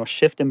like a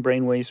shift in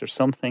brainwaves or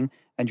something,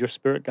 and your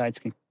spirit guides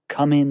can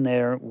come in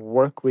there,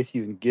 work with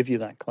you, and give you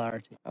that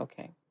clarity.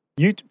 Okay.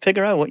 You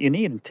figure out what you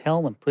need and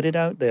tell them, put it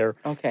out there.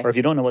 Okay. Or if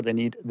you don't know what they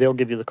need, they'll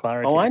give you the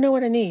clarity. Oh, I know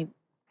what I need.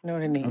 I know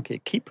what I need. Okay,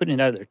 keep putting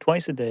it out there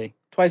twice a day.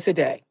 Twice a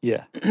day.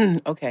 Yeah,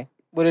 Okay.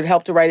 Would it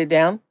help to write it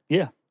down?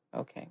 yeah.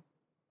 Okay.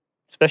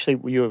 Especially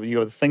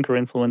you're the thinker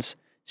influence,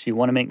 so you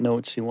want to make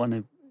notes. You want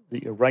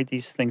to write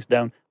these things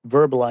down,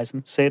 verbalize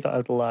them, say it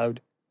out loud.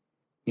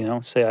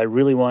 Say I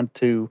really want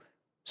to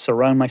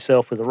surround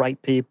myself with the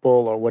right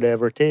people or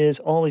whatever it is.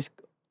 All these,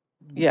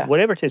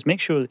 whatever it is, make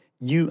sure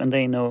you and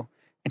they know,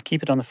 and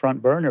keep it on the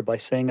front burner by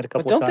saying it a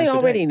couple But of don't times they a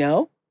already day.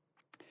 know?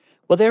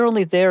 Well, they're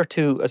only there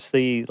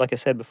like I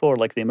said before,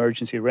 like the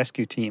emergency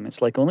rescue team.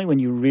 It's like only when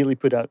you really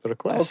put out the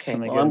requests. Okay,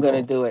 and they well, get I'm going to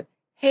involved. do it.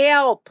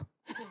 Help!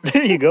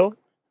 There you go.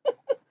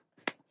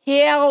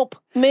 Help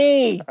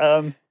me!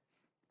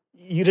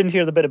 You didn't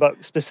hear the bit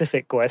about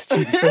specific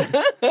questions.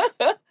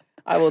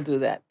 I will do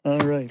that. All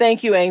right.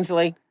 Thank you,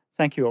 Ainsley.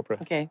 Thank you,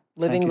 Oprah. Okay.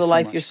 Living you the so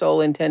life much. your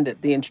soul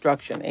intended. The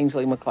instruction.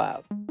 Ainsley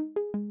McLeod.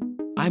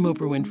 I'm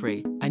Oprah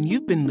Winfrey, and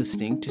you've been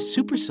listening to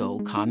Super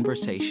Soul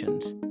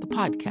Conversations, the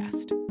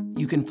podcast.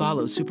 You can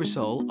follow Super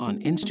Soul on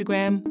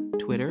Instagram,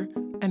 Twitter,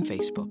 and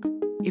Facebook.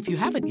 If you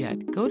haven't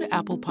yet, go to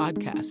Apple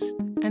Podcasts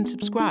and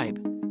subscribe,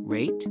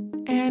 rate,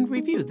 and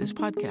review this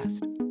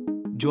podcast.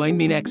 Join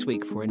me next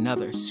week for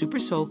another Super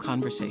Soul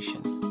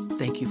Conversation.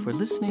 Thank you for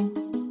listening.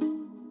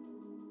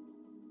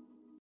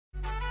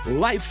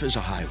 Life is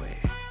a highway,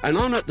 and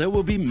on it there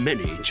will be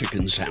many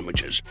chicken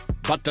sandwiches.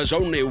 But there's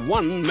only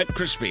one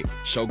McCrispy.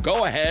 So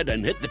go ahead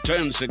and hit the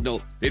turn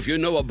signal if you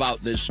know about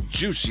this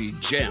juicy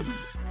gem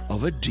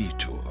of a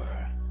detour.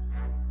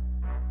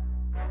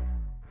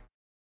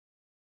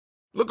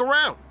 Look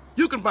around.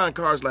 You can find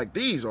cars like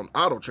these on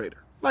AutoTrader,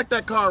 like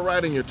that car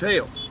riding your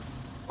tail.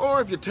 Or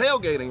if you're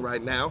tailgating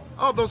right now,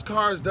 all those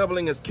cars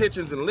doubling as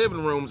kitchens and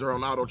living rooms are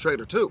on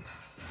AutoTrader too.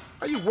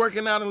 Are you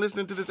working out and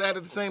listening to this ad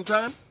at the same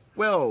time?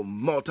 Well,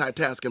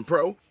 multitasking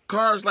pro,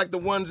 cars like the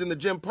ones in the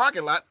gym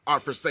parking lot are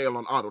for sale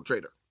on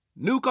AutoTrader.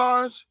 New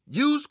cars,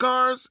 used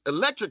cars,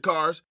 electric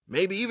cars,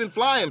 maybe even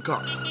flying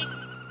cars.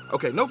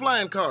 Okay, no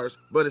flying cars,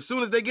 but as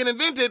soon as they get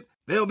invented,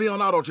 they'll be on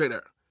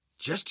AutoTrader.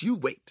 Just you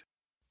wait.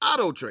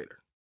 AutoTrader.